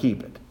I'm going to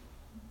keep it.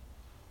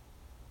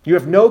 You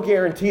have no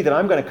guarantee that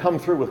I'm going to come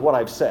through with what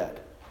I've said.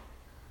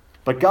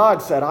 But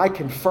God said, I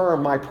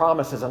confirm my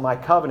promises and my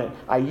covenant.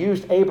 I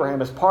used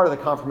Abraham as part of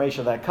the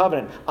confirmation of that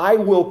covenant. I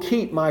will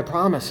keep my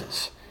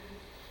promises.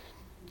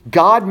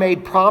 God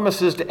made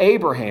promises to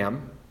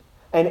Abraham,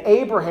 and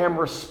Abraham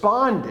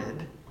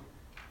responded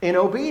in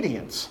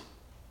obedience.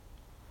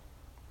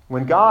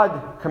 When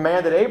God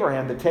commanded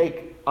Abraham to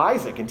take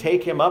Isaac and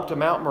take him up to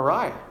Mount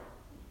Moriah,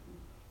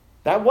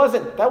 that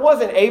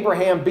wasn't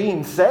Abraham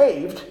being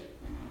saved.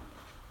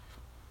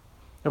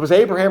 It was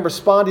Abraham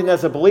responding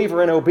as a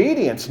believer in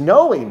obedience,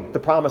 knowing the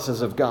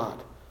promises of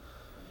God.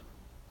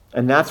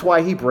 And that's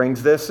why he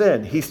brings this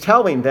in. He's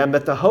telling them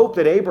that the hope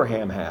that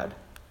Abraham had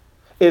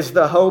is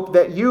the hope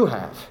that you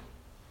have.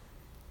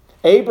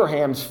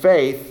 Abraham's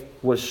faith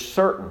was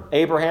certain.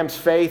 Abraham's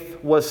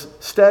faith was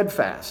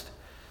steadfast.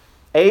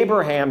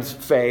 Abraham's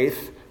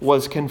faith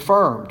was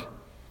confirmed.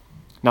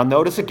 Now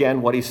notice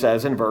again what he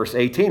says in verse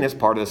 18 as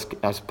part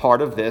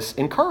of this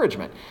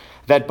encouragement.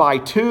 That by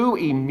two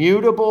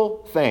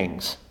immutable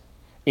things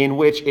in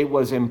which it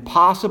was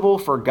impossible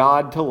for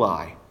God to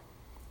lie.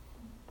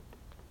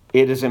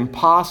 It is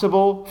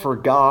impossible for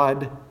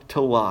God to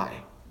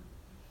lie.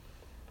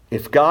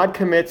 If God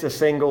commits a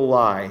single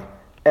lie,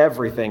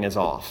 everything is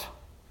off.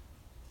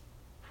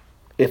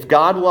 If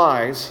God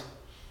lies,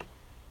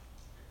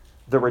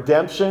 the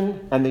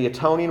redemption and the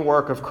atoning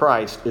work of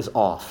Christ is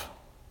off.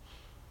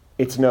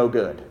 It's no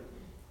good.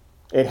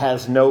 It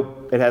has no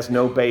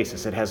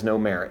basis. It has no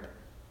merit.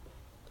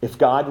 If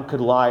God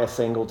could lie a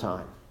single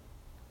time.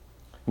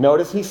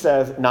 Notice he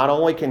says, not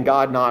only can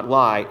God not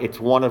lie, it's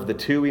one of the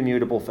two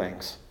immutable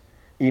things.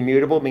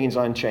 Immutable means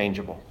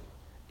unchangeable.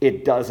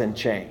 It doesn't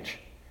change.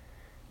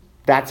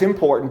 That's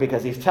important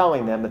because he's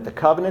telling them that the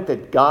covenant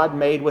that God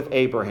made with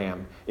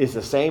Abraham is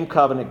the same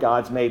covenant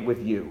God's made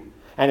with you.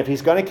 And if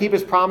he's going to keep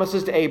his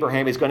promises to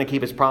Abraham, he's going to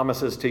keep his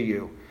promises to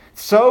you.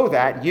 So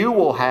that you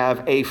will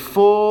have a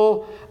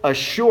full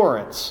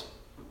assurance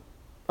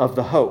of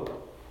the hope.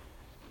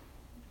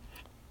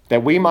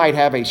 That we might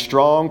have a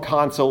strong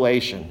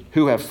consolation,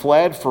 who have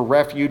fled for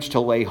refuge to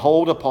lay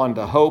hold upon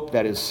the hope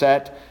that is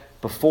set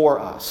before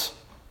us.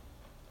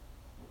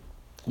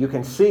 You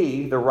can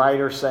see the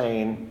writer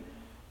saying,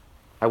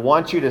 I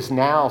want you to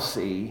now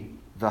see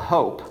the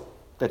hope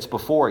that's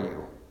before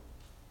you.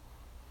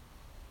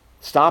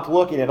 Stop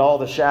looking at all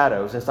the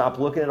shadows and stop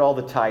looking at all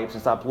the types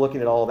and stop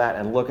looking at all that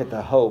and look at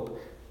the hope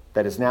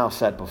that is now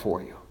set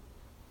before you.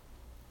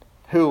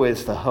 Who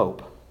is the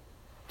hope?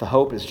 The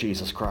hope is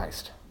Jesus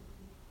Christ.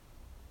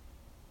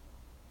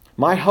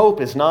 My hope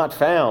is not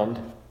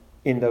found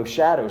in those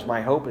shadows.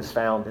 My hope is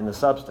found in the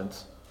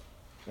substance,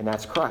 and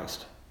that's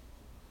Christ.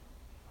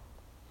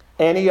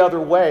 Any other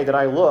way that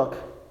I look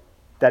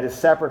that is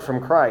separate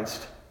from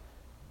Christ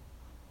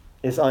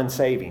is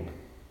unsaving.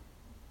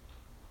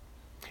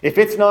 If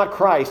it's not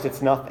Christ,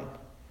 it's nothing.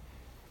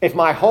 If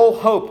my whole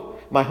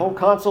hope, my whole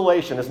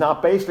consolation is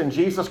not based in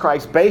Jesus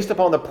Christ, based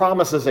upon the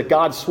promises that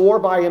God swore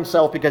by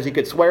himself because he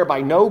could swear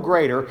by no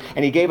greater,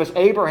 and he gave us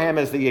Abraham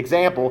as the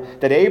example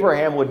that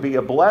Abraham would be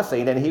a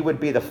blessing and he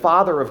would be the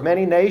father of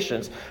many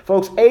nations.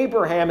 Folks,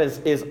 Abraham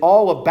is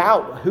all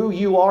about who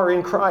you are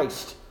in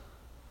Christ.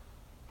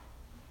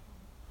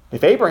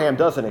 If Abraham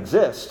doesn't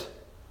exist,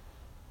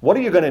 what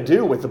are you going to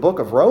do with the book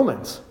of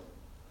Romans?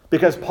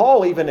 Because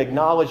Paul even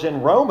acknowledged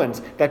in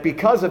Romans that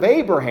because of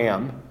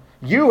Abraham,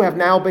 you have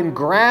now been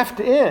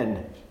grafted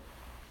in.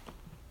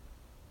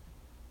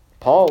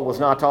 Paul was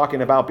not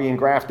talking about being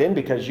grafted in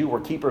because you were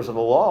keepers of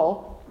the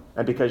law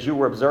and because you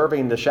were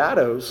observing the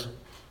shadows.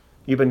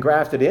 You've been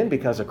grafted in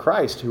because of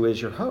Christ, who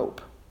is your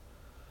hope.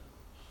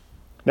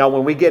 Now,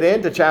 when we get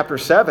into chapter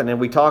 7 and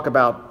we talk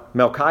about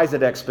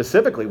Melchizedek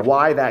specifically,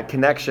 why that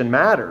connection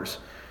matters,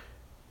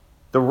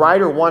 the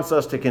writer wants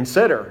us to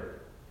consider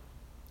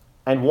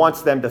and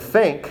wants them to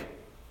think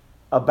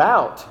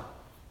about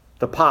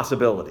the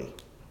possibility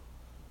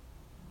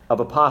of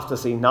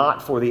apostasy,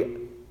 not for the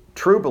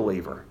true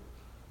believer,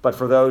 but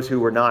for those who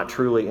were not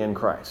truly in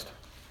Christ.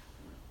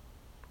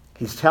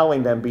 He's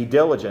telling them, be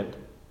diligent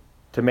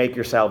to make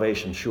your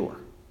salvation sure.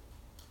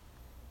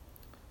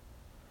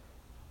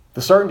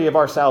 The certainty of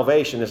our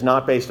salvation is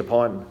not based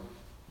upon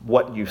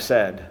what you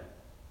said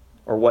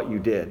or what you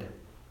did.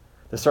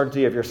 The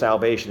certainty of your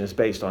salvation is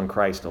based on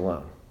Christ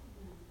alone.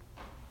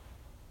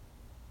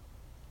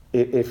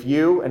 If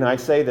you, and I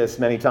say this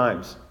many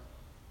times,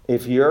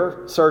 if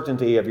your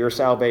certainty of your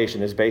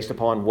salvation is based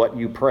upon what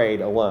you prayed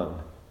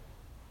alone,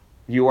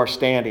 you are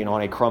standing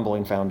on a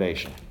crumbling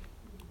foundation.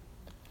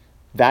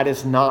 That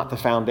is not the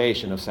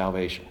foundation of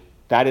salvation.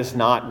 That is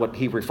not what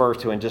he refers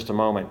to in just a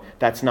moment.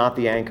 That's not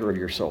the anchor of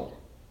your soul.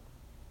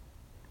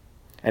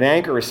 An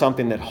anchor is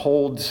something that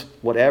holds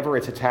whatever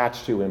it's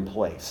attached to in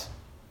place.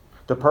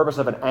 The purpose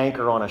of an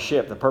anchor on a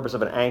ship, the purpose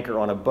of an anchor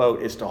on a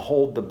boat is to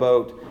hold the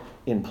boat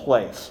in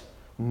place,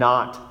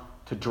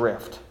 not to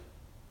drift,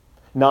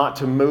 not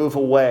to move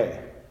away.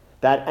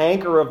 That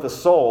anchor of the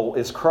soul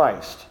is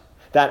Christ.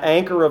 That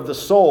anchor of the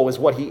soul is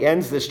what he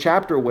ends this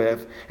chapter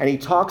with, and he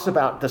talks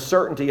about the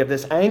certainty of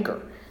this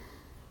anchor.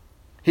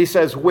 He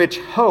says, which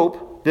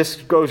hope, this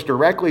goes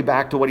directly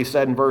back to what he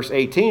said in verse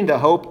 18, the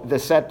hope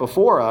that's set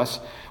before us,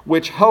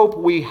 which hope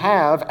we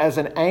have as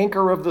an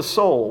anchor of the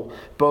soul,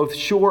 both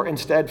sure and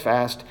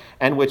steadfast,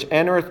 and which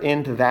entereth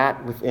into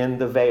that within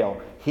the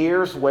veil.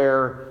 Here's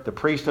where the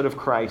priesthood of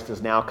Christ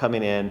is now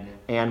coming in,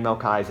 and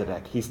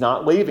Melchizedek. He's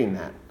not leaving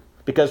that.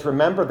 Because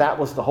remember, that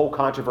was the whole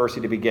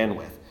controversy to begin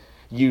with.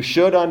 You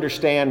should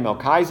understand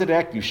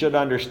Melchizedek. You should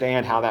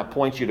understand how that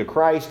points you to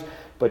Christ,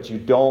 but you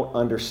don't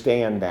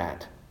understand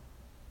that.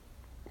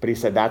 But he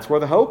said that's where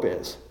the hope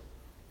is.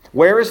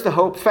 Where is the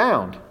hope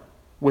found?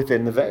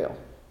 Within the veil.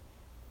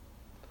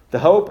 The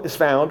hope is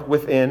found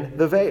within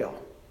the veil.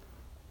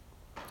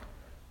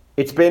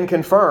 It's been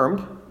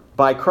confirmed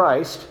by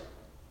Christ,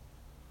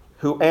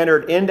 who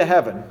entered into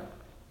heaven.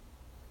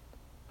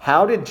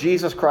 How did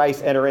Jesus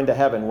Christ enter into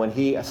heaven when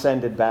he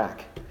ascended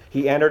back?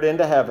 He entered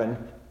into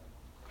heaven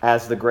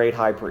as the great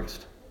high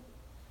priest.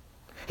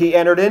 He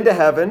entered into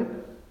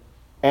heaven,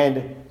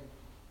 and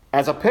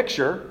as a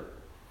picture,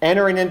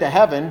 entering into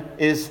heaven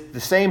is the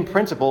same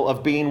principle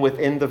of being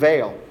within the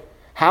veil.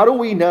 How do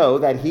we know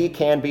that he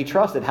can be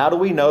trusted? How do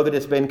we know that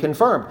it's been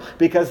confirmed?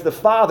 Because the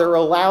Father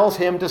allows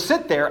him to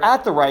sit there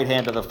at the right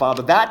hand of the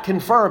Father. That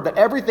confirmed that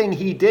everything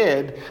he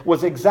did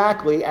was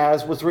exactly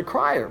as was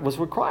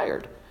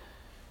required.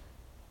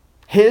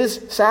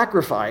 His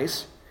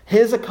sacrifice,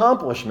 his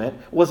accomplishment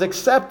was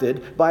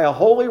accepted by a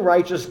holy,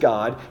 righteous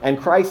God, and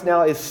Christ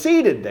now is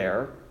seated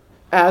there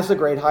as the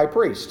great high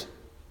priest.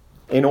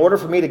 In order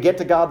for me to get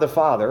to God the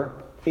Father,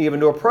 even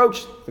to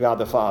approach God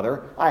the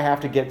Father, I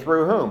have to get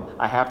through whom?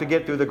 I have to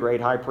get through the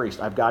great high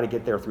priest. I've got to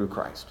get there through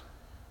Christ.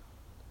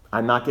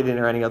 I'm not getting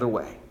there any other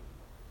way.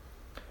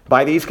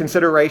 By these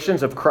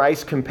considerations of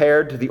Christ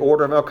compared to the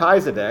order of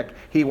Melchizedek,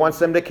 he wants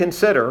them to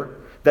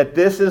consider that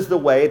this is the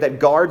way that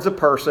guards a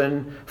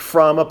person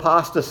from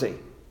apostasy.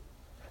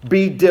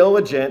 Be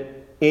diligent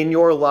in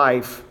your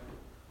life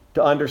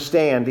to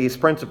understand these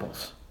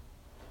principles.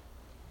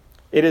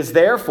 It is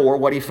therefore,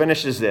 what he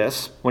finishes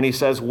this, when he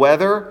says,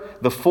 whether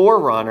the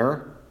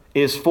forerunner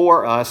is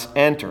for us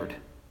entered,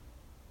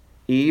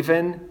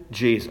 even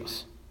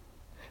Jesus,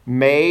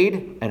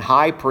 made an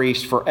high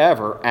priest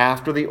forever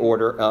after the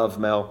order of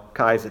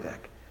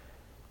Melchizedek.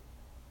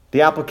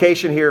 The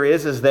application here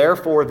is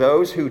therefore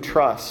those who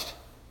trust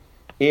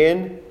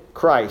in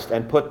Christ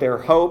and put their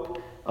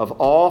hope of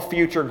all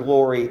future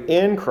glory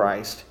in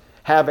Christ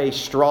have a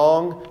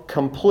strong,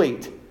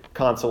 complete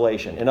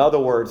consolation. In other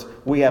words,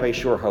 we have a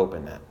sure hope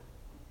in that.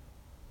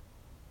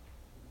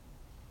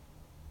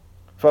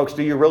 Folks,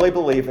 do you really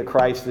believe that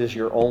Christ is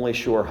your only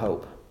sure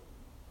hope?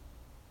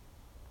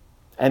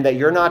 And that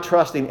you're not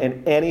trusting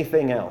in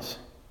anything else?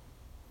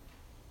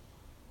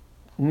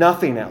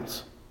 Nothing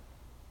else.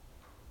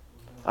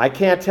 I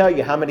can't tell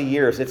you how many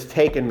years it's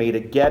taken me to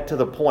get to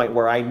the point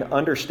where I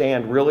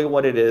understand really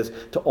what it is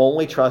to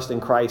only trust in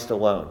Christ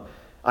alone.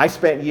 I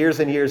spent years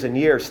and years and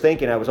years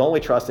thinking I was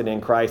only trusting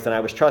in Christ, and I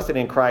was trusting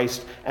in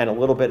Christ and a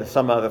little bit of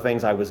some other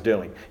things I was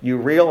doing. You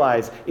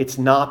realize it's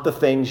not the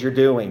things you're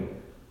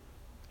doing.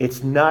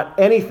 It's not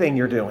anything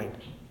you're doing.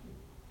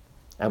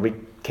 And we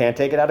can't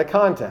take it out of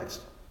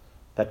context.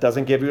 That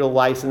doesn't give you a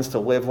license to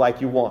live like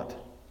you want.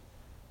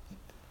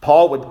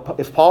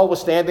 If Paul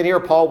was standing here,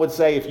 Paul would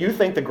say, if you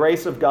think the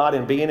grace of God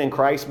and being in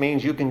Christ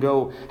means you can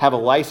go have a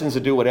license to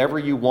do whatever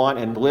you want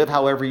and live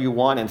however you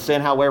want and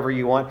sin however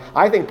you want,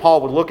 I think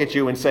Paul would look at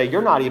you and say,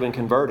 you're not even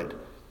converted.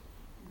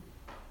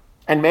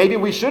 And maybe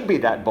we should be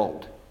that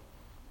bold.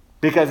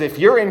 Because if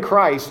you're in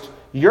Christ,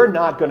 you're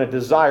not going to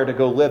desire to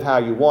go live how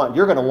you want.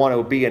 You're going to want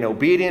to be in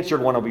obedience. You're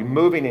going to want to be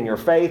moving in your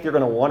faith. You're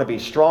going to want to be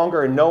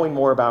stronger and knowing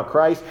more about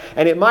Christ.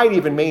 And it might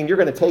even mean you're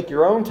going to take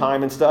your own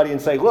time and study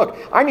and say, look,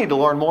 I need to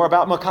learn more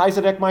about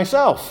Melchizedek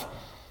myself.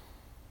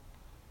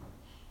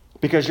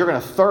 Because you're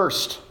going to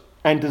thirst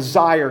and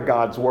desire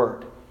God's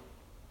word.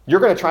 You're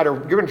going to try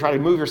to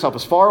move yourself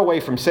as far away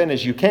from sin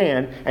as you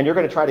can, and you're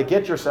going to try to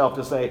get yourself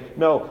to say,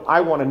 no, I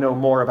want to know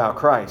more about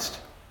Christ.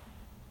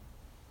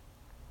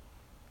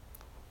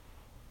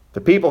 The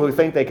people who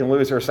think they can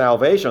lose their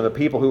salvation are the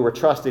people who were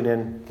trusting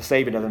in the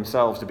saving of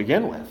themselves to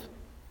begin with.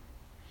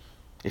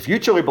 If you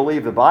truly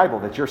believe the Bible,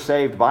 that you're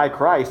saved by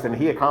Christ and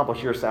he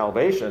accomplished your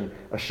salvation,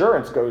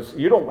 assurance goes,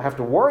 you don't have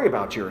to worry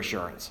about your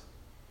assurance.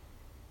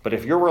 But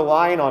if you're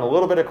relying on a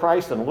little bit of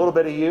Christ and a little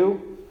bit of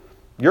you,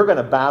 you're going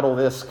to battle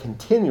this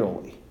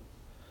continually.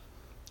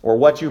 Or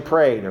what you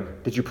prayed, or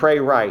did you pray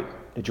right?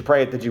 Did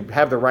you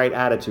have the right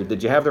attitude?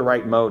 Did you have the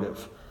right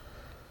motive?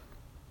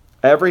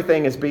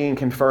 Everything is being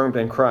confirmed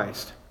in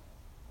Christ.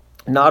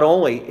 Not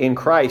only in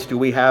Christ do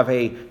we have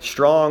a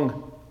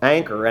strong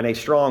anchor and a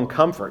strong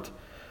comfort,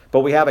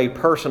 but we have a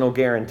personal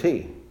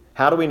guarantee.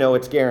 How do we know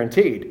it's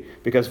guaranteed?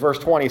 Because verse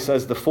 20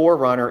 says the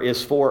forerunner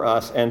is for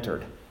us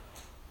entered.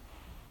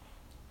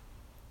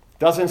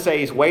 Doesn't say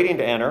he's waiting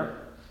to enter.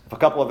 If a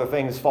couple other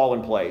things fall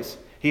in place,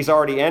 he's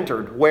already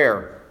entered.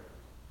 Where?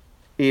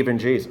 Even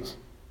Jesus.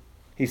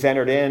 He's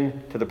entered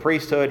into the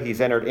priesthood.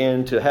 He's entered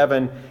into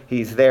heaven.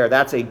 He's there.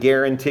 That's a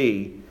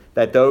guarantee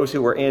that those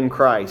who are in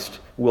Christ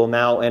will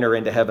now enter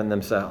into heaven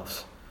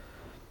themselves.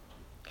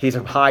 He's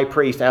a high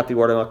priest at the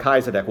order of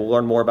Melchizedek. We'll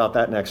learn more about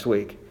that next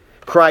week.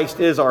 Christ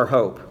is our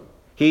hope.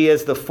 He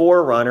is the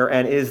forerunner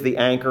and is the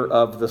anchor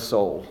of the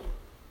soul.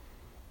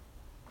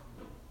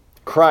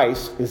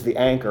 Christ is the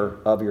anchor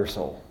of your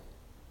soul.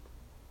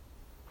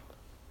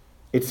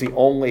 He's the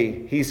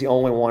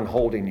only one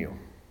holding you.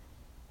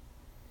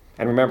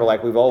 And remember,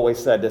 like we've always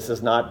said, this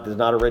does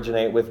not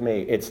originate with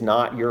me. It's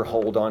not your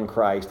hold on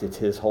Christ, it's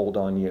his hold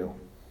on you.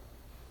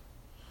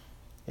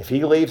 If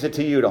he leaves it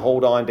to you to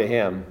hold on to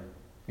him,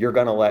 you're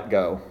going to let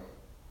go.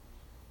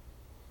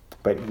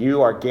 But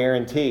you are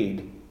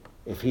guaranteed,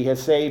 if he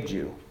has saved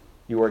you,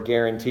 you are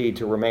guaranteed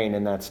to remain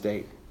in that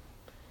state.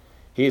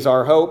 He's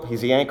our hope.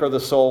 He's the anchor of the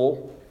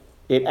soul.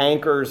 It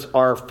anchors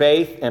our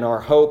faith, and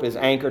our hope is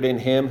anchored in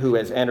him who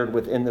has entered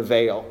within the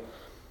veil.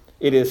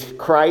 It is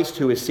Christ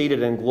who is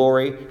seated in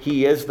glory.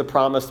 He is the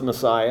promised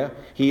Messiah.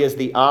 He is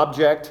the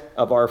object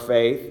of our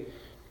faith.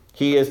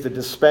 He is the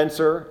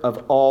dispenser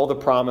of all the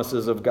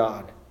promises of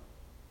God.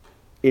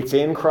 It's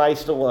in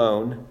Christ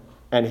alone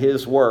and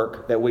his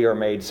work that we are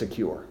made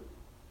secure.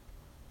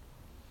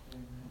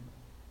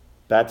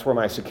 That's where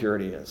my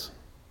security is.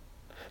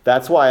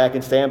 That's why I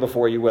can stand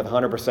before you with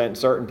 100%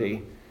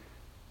 certainty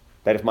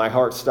that if my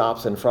heart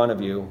stops in front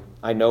of you,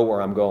 I know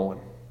where I'm going.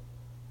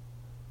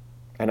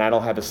 And I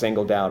don't have a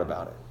single doubt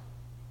about it.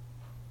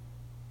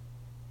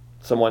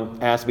 Someone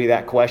asked me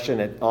that question.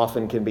 It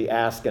often can be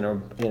asked in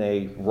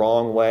a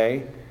wrong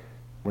way.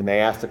 When they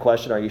ask the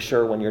question, are you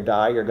sure when you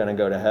die you're going to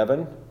go to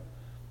heaven?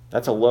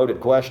 That's a loaded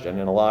question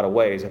in a lot of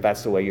ways if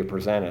that's the way you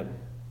present it.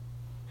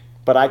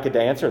 But I could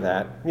answer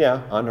that.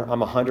 Yeah, I'm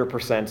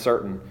 100%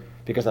 certain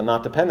because I'm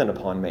not dependent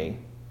upon me.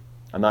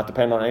 I'm not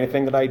dependent on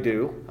anything that I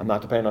do. I'm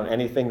not dependent on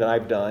anything that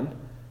I've done.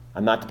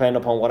 I'm not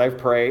dependent upon what I've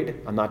prayed.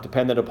 I'm not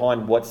dependent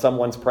upon what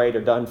someone's prayed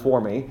or done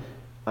for me.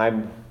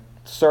 I'm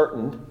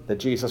certain that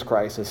Jesus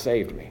Christ has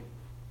saved me.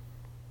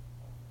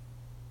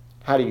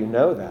 How do you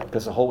know that?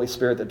 Because the Holy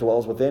Spirit that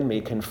dwells within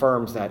me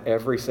confirms that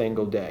every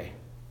single day.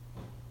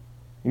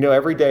 You know,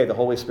 every day the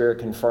Holy Spirit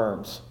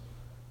confirms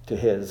to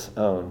his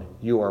own,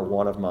 you are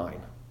one of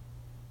mine.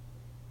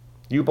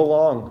 You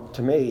belong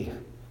to me.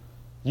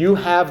 You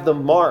have the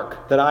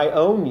mark that I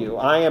own you.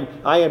 I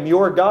am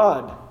your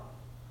God.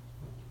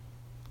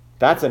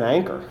 That's an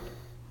anchor.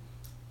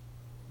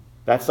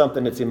 That's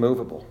something that's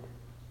immovable.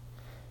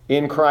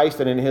 In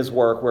Christ and in his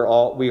work,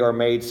 we are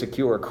made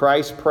secure.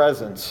 Christ's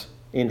presence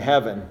in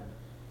heaven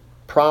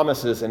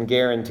promises and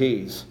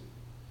guarantees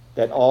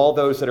that all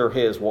those that are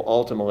his will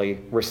ultimately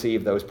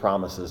receive those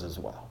promises as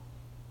well.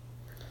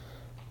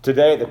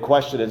 Today, the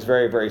question is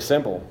very, very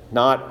simple.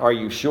 Not, are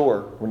you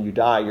sure when you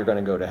die you're going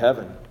to go to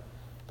heaven?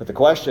 But the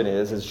question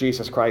is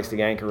Jesus Christ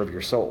the anchor of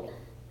your soul?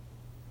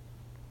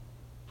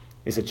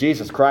 Is it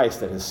Jesus Christ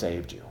that has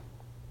saved you?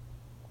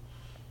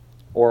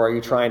 Or are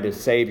you trying to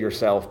save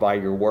yourself by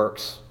your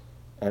works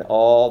and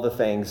all the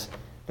things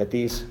that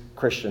these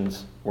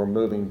Christians were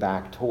moving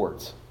back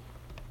towards?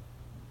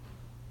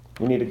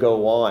 You need to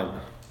go on.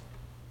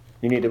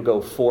 You need to go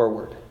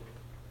forward.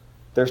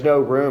 There's no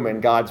room in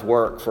God's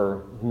work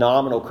for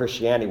nominal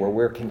Christianity where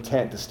we're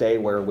content to stay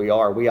where we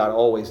are. We ought to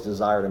always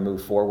desire to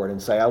move forward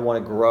and say, I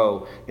want to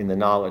grow in the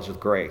knowledge of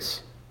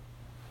grace.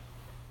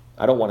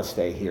 I don't want to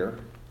stay here.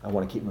 I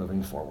want to keep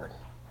moving forward.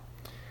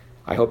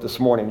 I hope this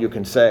morning you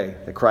can say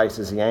that Christ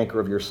is the anchor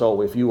of your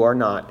soul if you are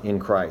not in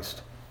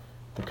Christ.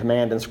 The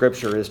command in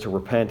Scripture is to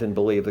repent and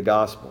believe the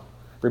gospel.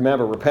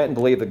 Remember, repent and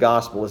believe the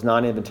gospel is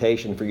not an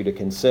invitation for you to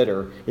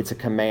consider. It's a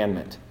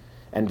commandment.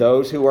 And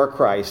those who are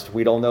Christ,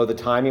 we don't know the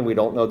timing, we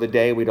don't know the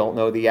day, we don't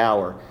know the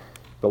hour.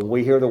 But when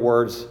we hear the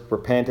words,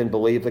 repent and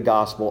believe the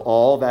gospel,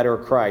 all that are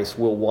Christ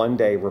will one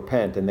day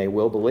repent and they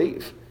will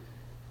believe.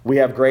 We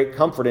have great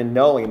comfort in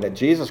knowing that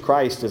Jesus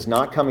Christ is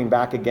not coming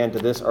back again to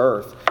this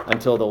earth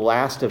until the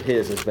last of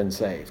his has been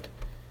saved.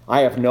 I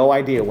have no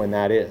idea when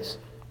that is.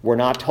 We're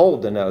not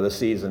told to know the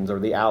seasons or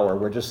the hour.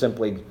 We're just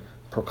simply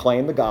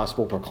proclaim the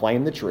gospel,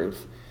 proclaim the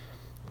truth.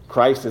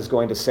 Christ is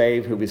going to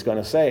save who he's going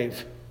to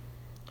save.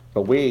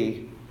 But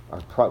we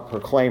are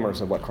proclaimers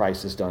of what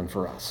Christ has done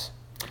for us.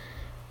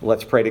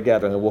 Let's pray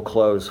together, and we'll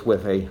close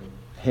with a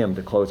hymn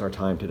to close our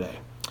time today.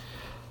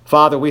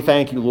 Father, we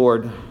thank you,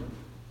 Lord,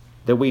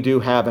 that we do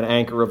have an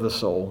anchor of the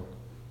soul.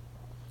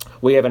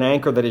 We have an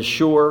anchor that is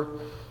sure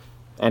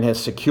and has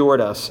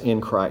secured us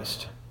in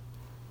Christ.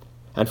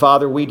 And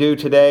Father, we do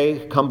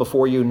today come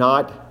before you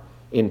not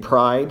in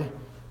pride,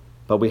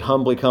 but we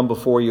humbly come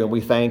before you and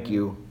we thank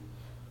you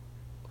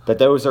that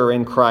those are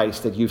in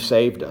Christ, that you've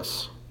saved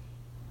us.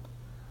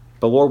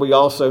 But Lord, we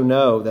also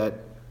know that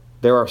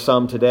there are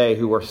some today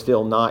who are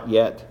still not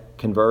yet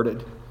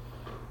converted.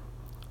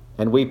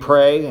 And we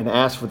pray and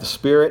ask for the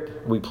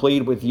Spirit. We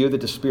plead with you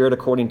that the Spirit,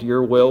 according to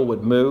your will,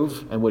 would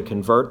move and would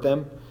convert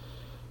them.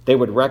 They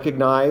would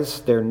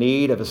recognize their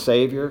need of a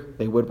Savior.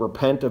 They would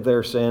repent of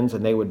their sins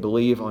and they would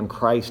believe on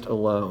Christ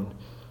alone.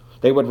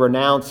 They would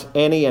renounce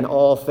any and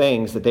all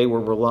things that they were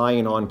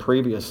relying on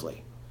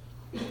previously.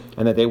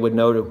 And that they would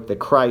know that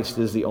Christ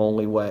is the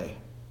only way.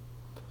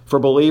 For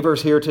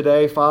believers here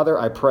today, Father,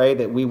 I pray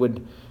that we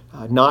would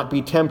not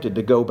be tempted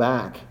to go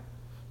back.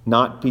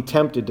 Not be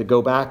tempted to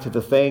go back to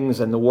the things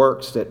and the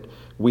works that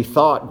we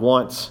thought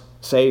once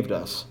saved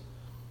us.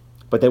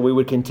 But that we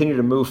would continue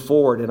to move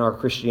forward in our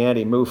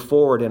Christianity, move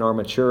forward in our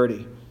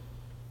maturity,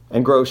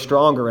 and grow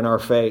stronger in our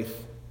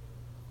faith,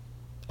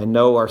 and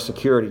know our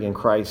security in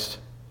Christ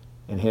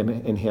and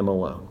in Him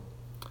alone.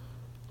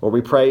 Lord,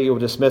 we pray you will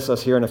dismiss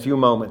us here in a few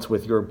moments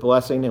with your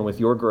blessing and with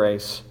your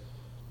grace.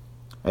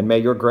 And may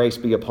your grace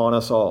be upon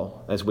us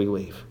all as we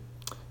leave.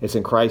 It's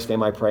in Christ's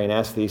name I pray and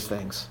ask these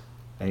things.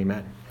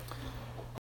 Amen.